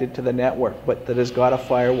connected to the network, but that has got a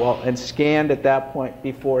firewall and scanned at that point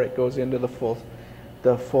before it goes into the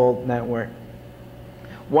full network.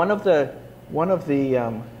 One of the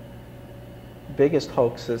biggest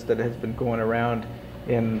hoaxes that has been going around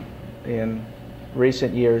in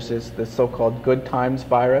recent years is the so-called Good Times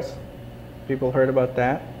virus. People heard about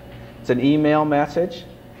that? It's an email message,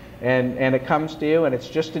 and it comes to you, and it's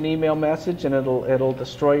just an email message, and it'll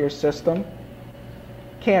destroy your system.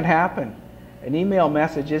 Can't happen. An email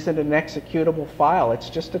message isn't an executable file. It's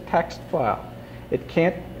just a text file. It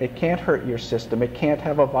can't hurt your system. It can't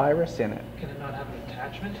have a virus in it. Can it not have an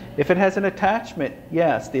attachment? If it has an attachment,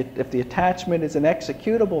 yes. If the attachment is an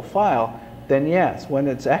executable file, then yes. When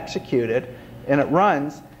it's executed and it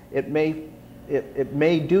runs, it may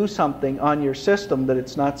do something on your system that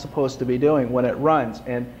it's not supposed to be doing when it runs.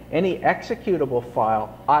 And any executable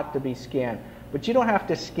file ought to be scanned. But you don't have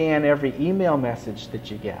to scan every email message that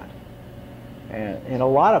you get. And a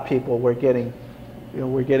lot of people were getting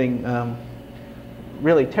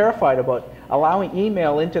really terrified about allowing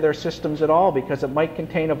email into their systems at all, because it might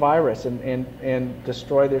contain a virus and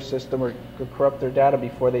destroy their system or corrupt their data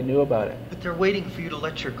before they knew about it. But they're waiting for you to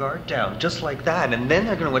let your guard down, just like that, and then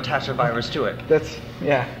they're going to attach a virus to it. That's,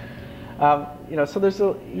 yeah. So there's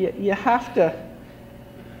you have to.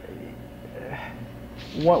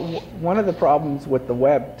 One of the problems with the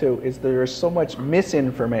web too is there is so much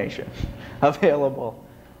misinformation available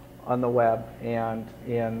on the web and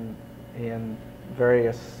in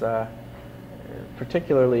various,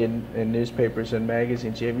 particularly in newspapers and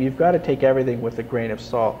magazines. You've got to take everything with a grain of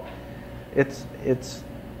salt. The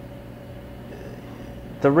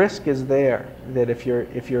risk is there that if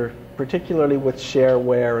you're particularly with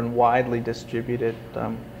shareware and widely distributed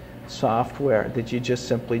software that you just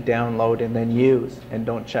simply download and then use and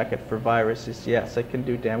don't check it for viruses, yes, it can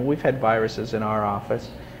do damage. We've had viruses in our office,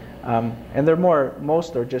 and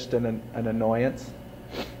most are just an annoyance.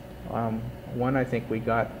 One I think we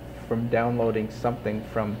got from downloading something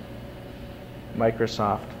from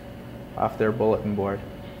Microsoft off their bulletin board.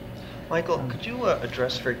 Michael, could you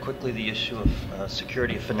address very quickly the issue of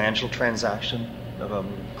security of financial transaction, of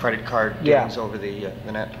credit card games over the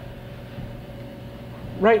net?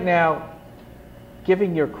 Right now,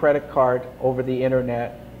 giving your credit card over the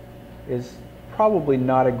internet is probably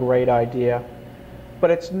not a great idea,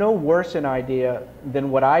 but it's no worse an idea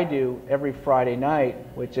than what I do every Friday night,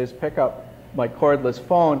 which is pick up my cordless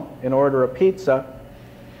phone and order a pizza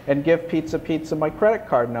and give Pizza my credit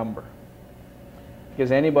card number.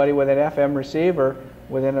 Because anybody with an FM receiver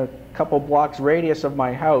within a couple blocks radius of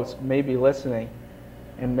my house may be listening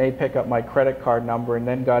and may pick up my credit card number, and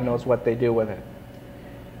then God knows what they do with it.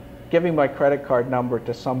 Giving my credit card number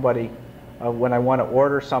to somebody when I want to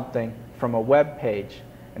order something from a web page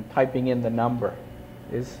and typing in the number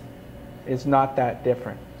is not that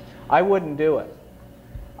different. I wouldn't do it.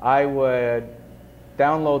 I would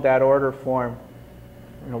download that order form,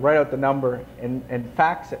 write out the number and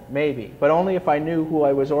fax it maybe, but only if I knew who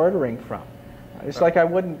I was ordering from. It's like I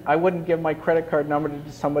wouldn't give my credit card number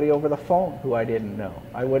to somebody over the phone who I didn't know.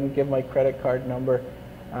 I wouldn't give my credit card number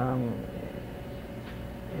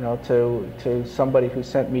to somebody who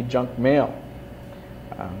sent me junk mail.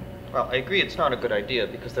 Well, I agree it's not a good idea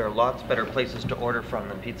because there are lots better places to order from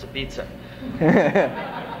than Pizza.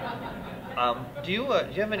 Do you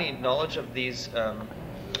have any knowledge of these,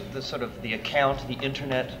 the account, the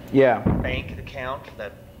internet bank account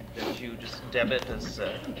that you just debit as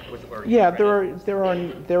with? Or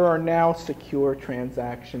there are now secure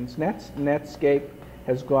transactions. Netscape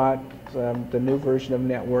has got the new version of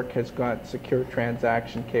Network has got secure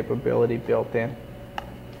transaction capability built in,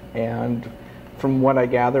 and from what I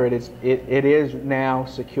gather, it is now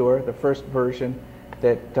secure. The first version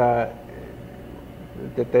that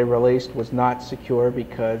that they released was not secure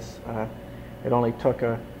because it only took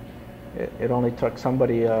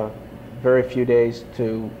somebody very few days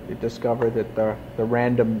to discover that the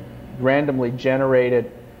randomly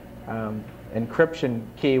generated encryption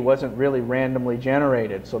key wasn't really randomly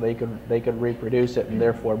generated, so they could reproduce it and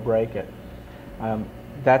therefore break it.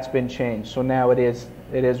 That's been changed, so now it is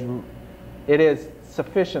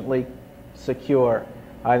sufficiently secure,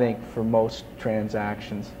 I think, for most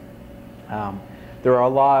transactions. There are a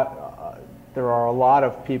lot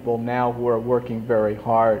of people now who are working very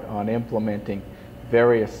hard on implementing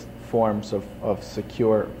various forms of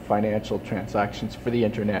secure financial transactions for the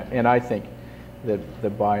internet, and I think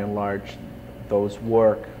that by and large those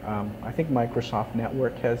work. I think Microsoft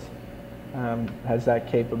Network has that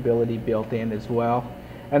capability built in as well.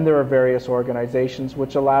 And there are various organizations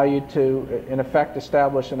which allow you to, in effect,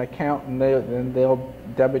 establish an account, and they'll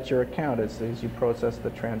debit your account as you process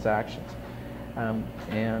the transactions,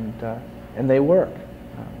 and they work.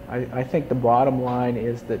 I think the bottom line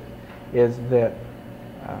is that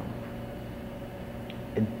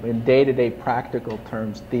in day-to-day practical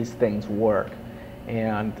terms, these things work,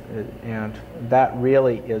 and that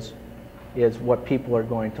really is what people are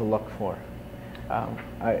going to look for.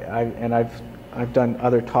 I've done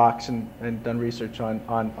other talks and done research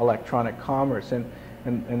on electronic commerce, and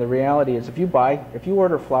the reality is if you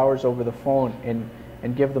order flowers over the phone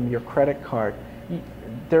and give them your credit card,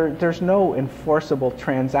 there's no enforceable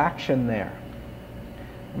transaction there.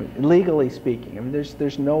 I mean, legally speaking, I mean,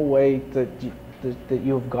 there's no way that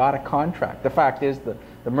you've got a contract. The fact is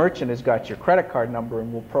the merchant has got your credit card number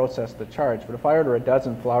and will process the charge. But if I order a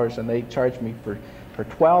dozen flowers and they charge me for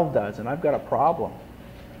 12 dozen, I've got a problem.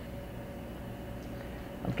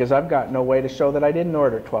 Because I've got no way to show that I didn't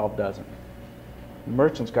order 12 dozen. The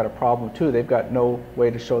merchant's got a problem too. They've got no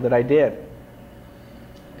way to show that I did.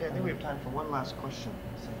 Okay, I think we have time for one last question.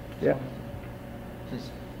 Yeah. Please.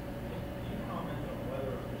 Can you comment on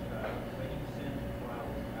whether when you send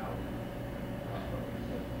files out from your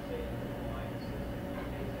system, say to the client system, do you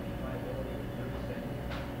face any liability if you're sending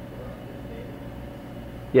corrupted data?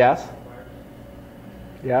 Yes.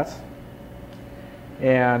 Yes.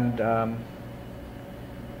 And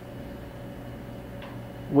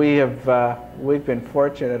we've been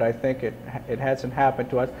fortunate. I think it hasn't happened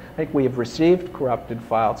to us. I think we have received corrupted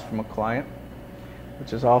files from a client,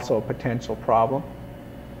 which is also a potential problem.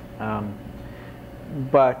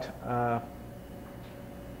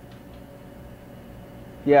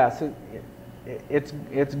 Yes,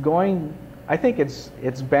 it's going. I think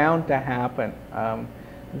it's bound to happen.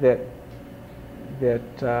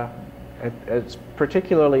 It's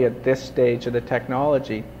particularly at this stage of the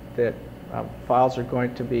technology that files are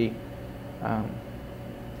going to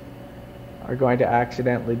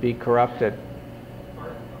accidentally be corrupted.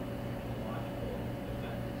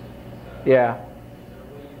 Yeah.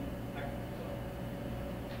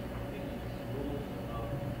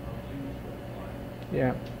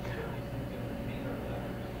 Yeah.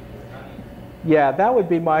 Yeah, that would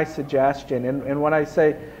be my suggestion. And when I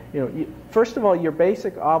say, first of all, your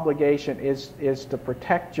basic obligation is to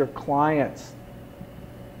protect your client's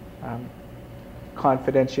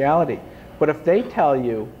confidentiality. But if they tell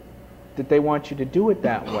you that they want you to do it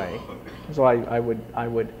that way, so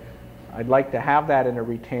I'd like to have that in a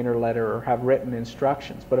retainer letter or have written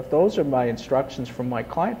instructions. But if those are my instructions from my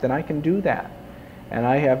client, then I can do that. And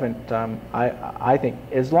I haven't. I think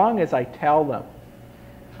as long as I tell them,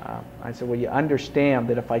 I said, well, you understand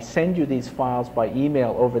that if I send you these files by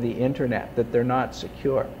email over the internet, that they're not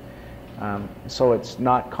secure. So it's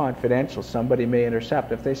not confidential. Somebody may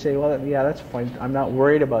intercept. If they say, well, yeah, that's fine, I'm not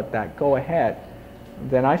worried about that, go ahead,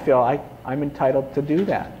 then I feel I'm entitled to do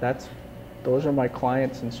that. Those are my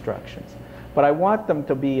client's instructions. But I want them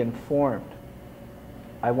to be informed.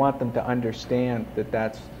 I want them to understand that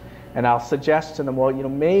that's, and I'll suggest to them, well,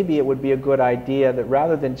 maybe it would be a good idea that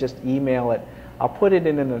rather than just email it, I'll put it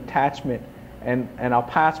in an attachment and I'll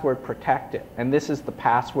password protect it. And this is the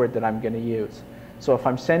password that I'm going to use. So if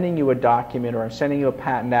I'm sending you a document or I'm sending you a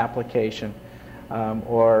patent application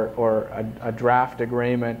or a draft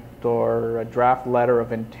agreement or a draft letter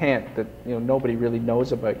of intent that nobody really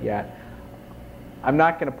knows about yet, I'm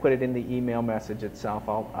not going to put it in the email message itself.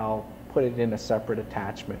 I'll put it in a separate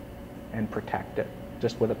attachment and protect it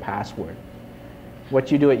just with a password.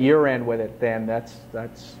 What you do at your end with it, then that's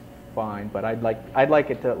fine. But I'd like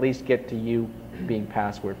it to at least get to you being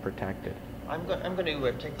password protected. I'm going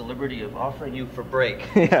to take the liberty of offering you for break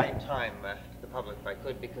time to the public if I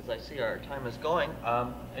could, because I see our time is going.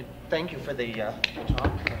 Thank you for the talk.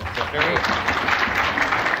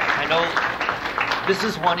 I know this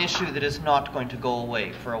is one issue that is not going to go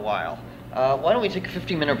away for a while. Why don't we take a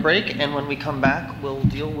 15-minute break, and when we come back, we'll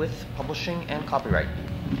deal with publishing and copyright.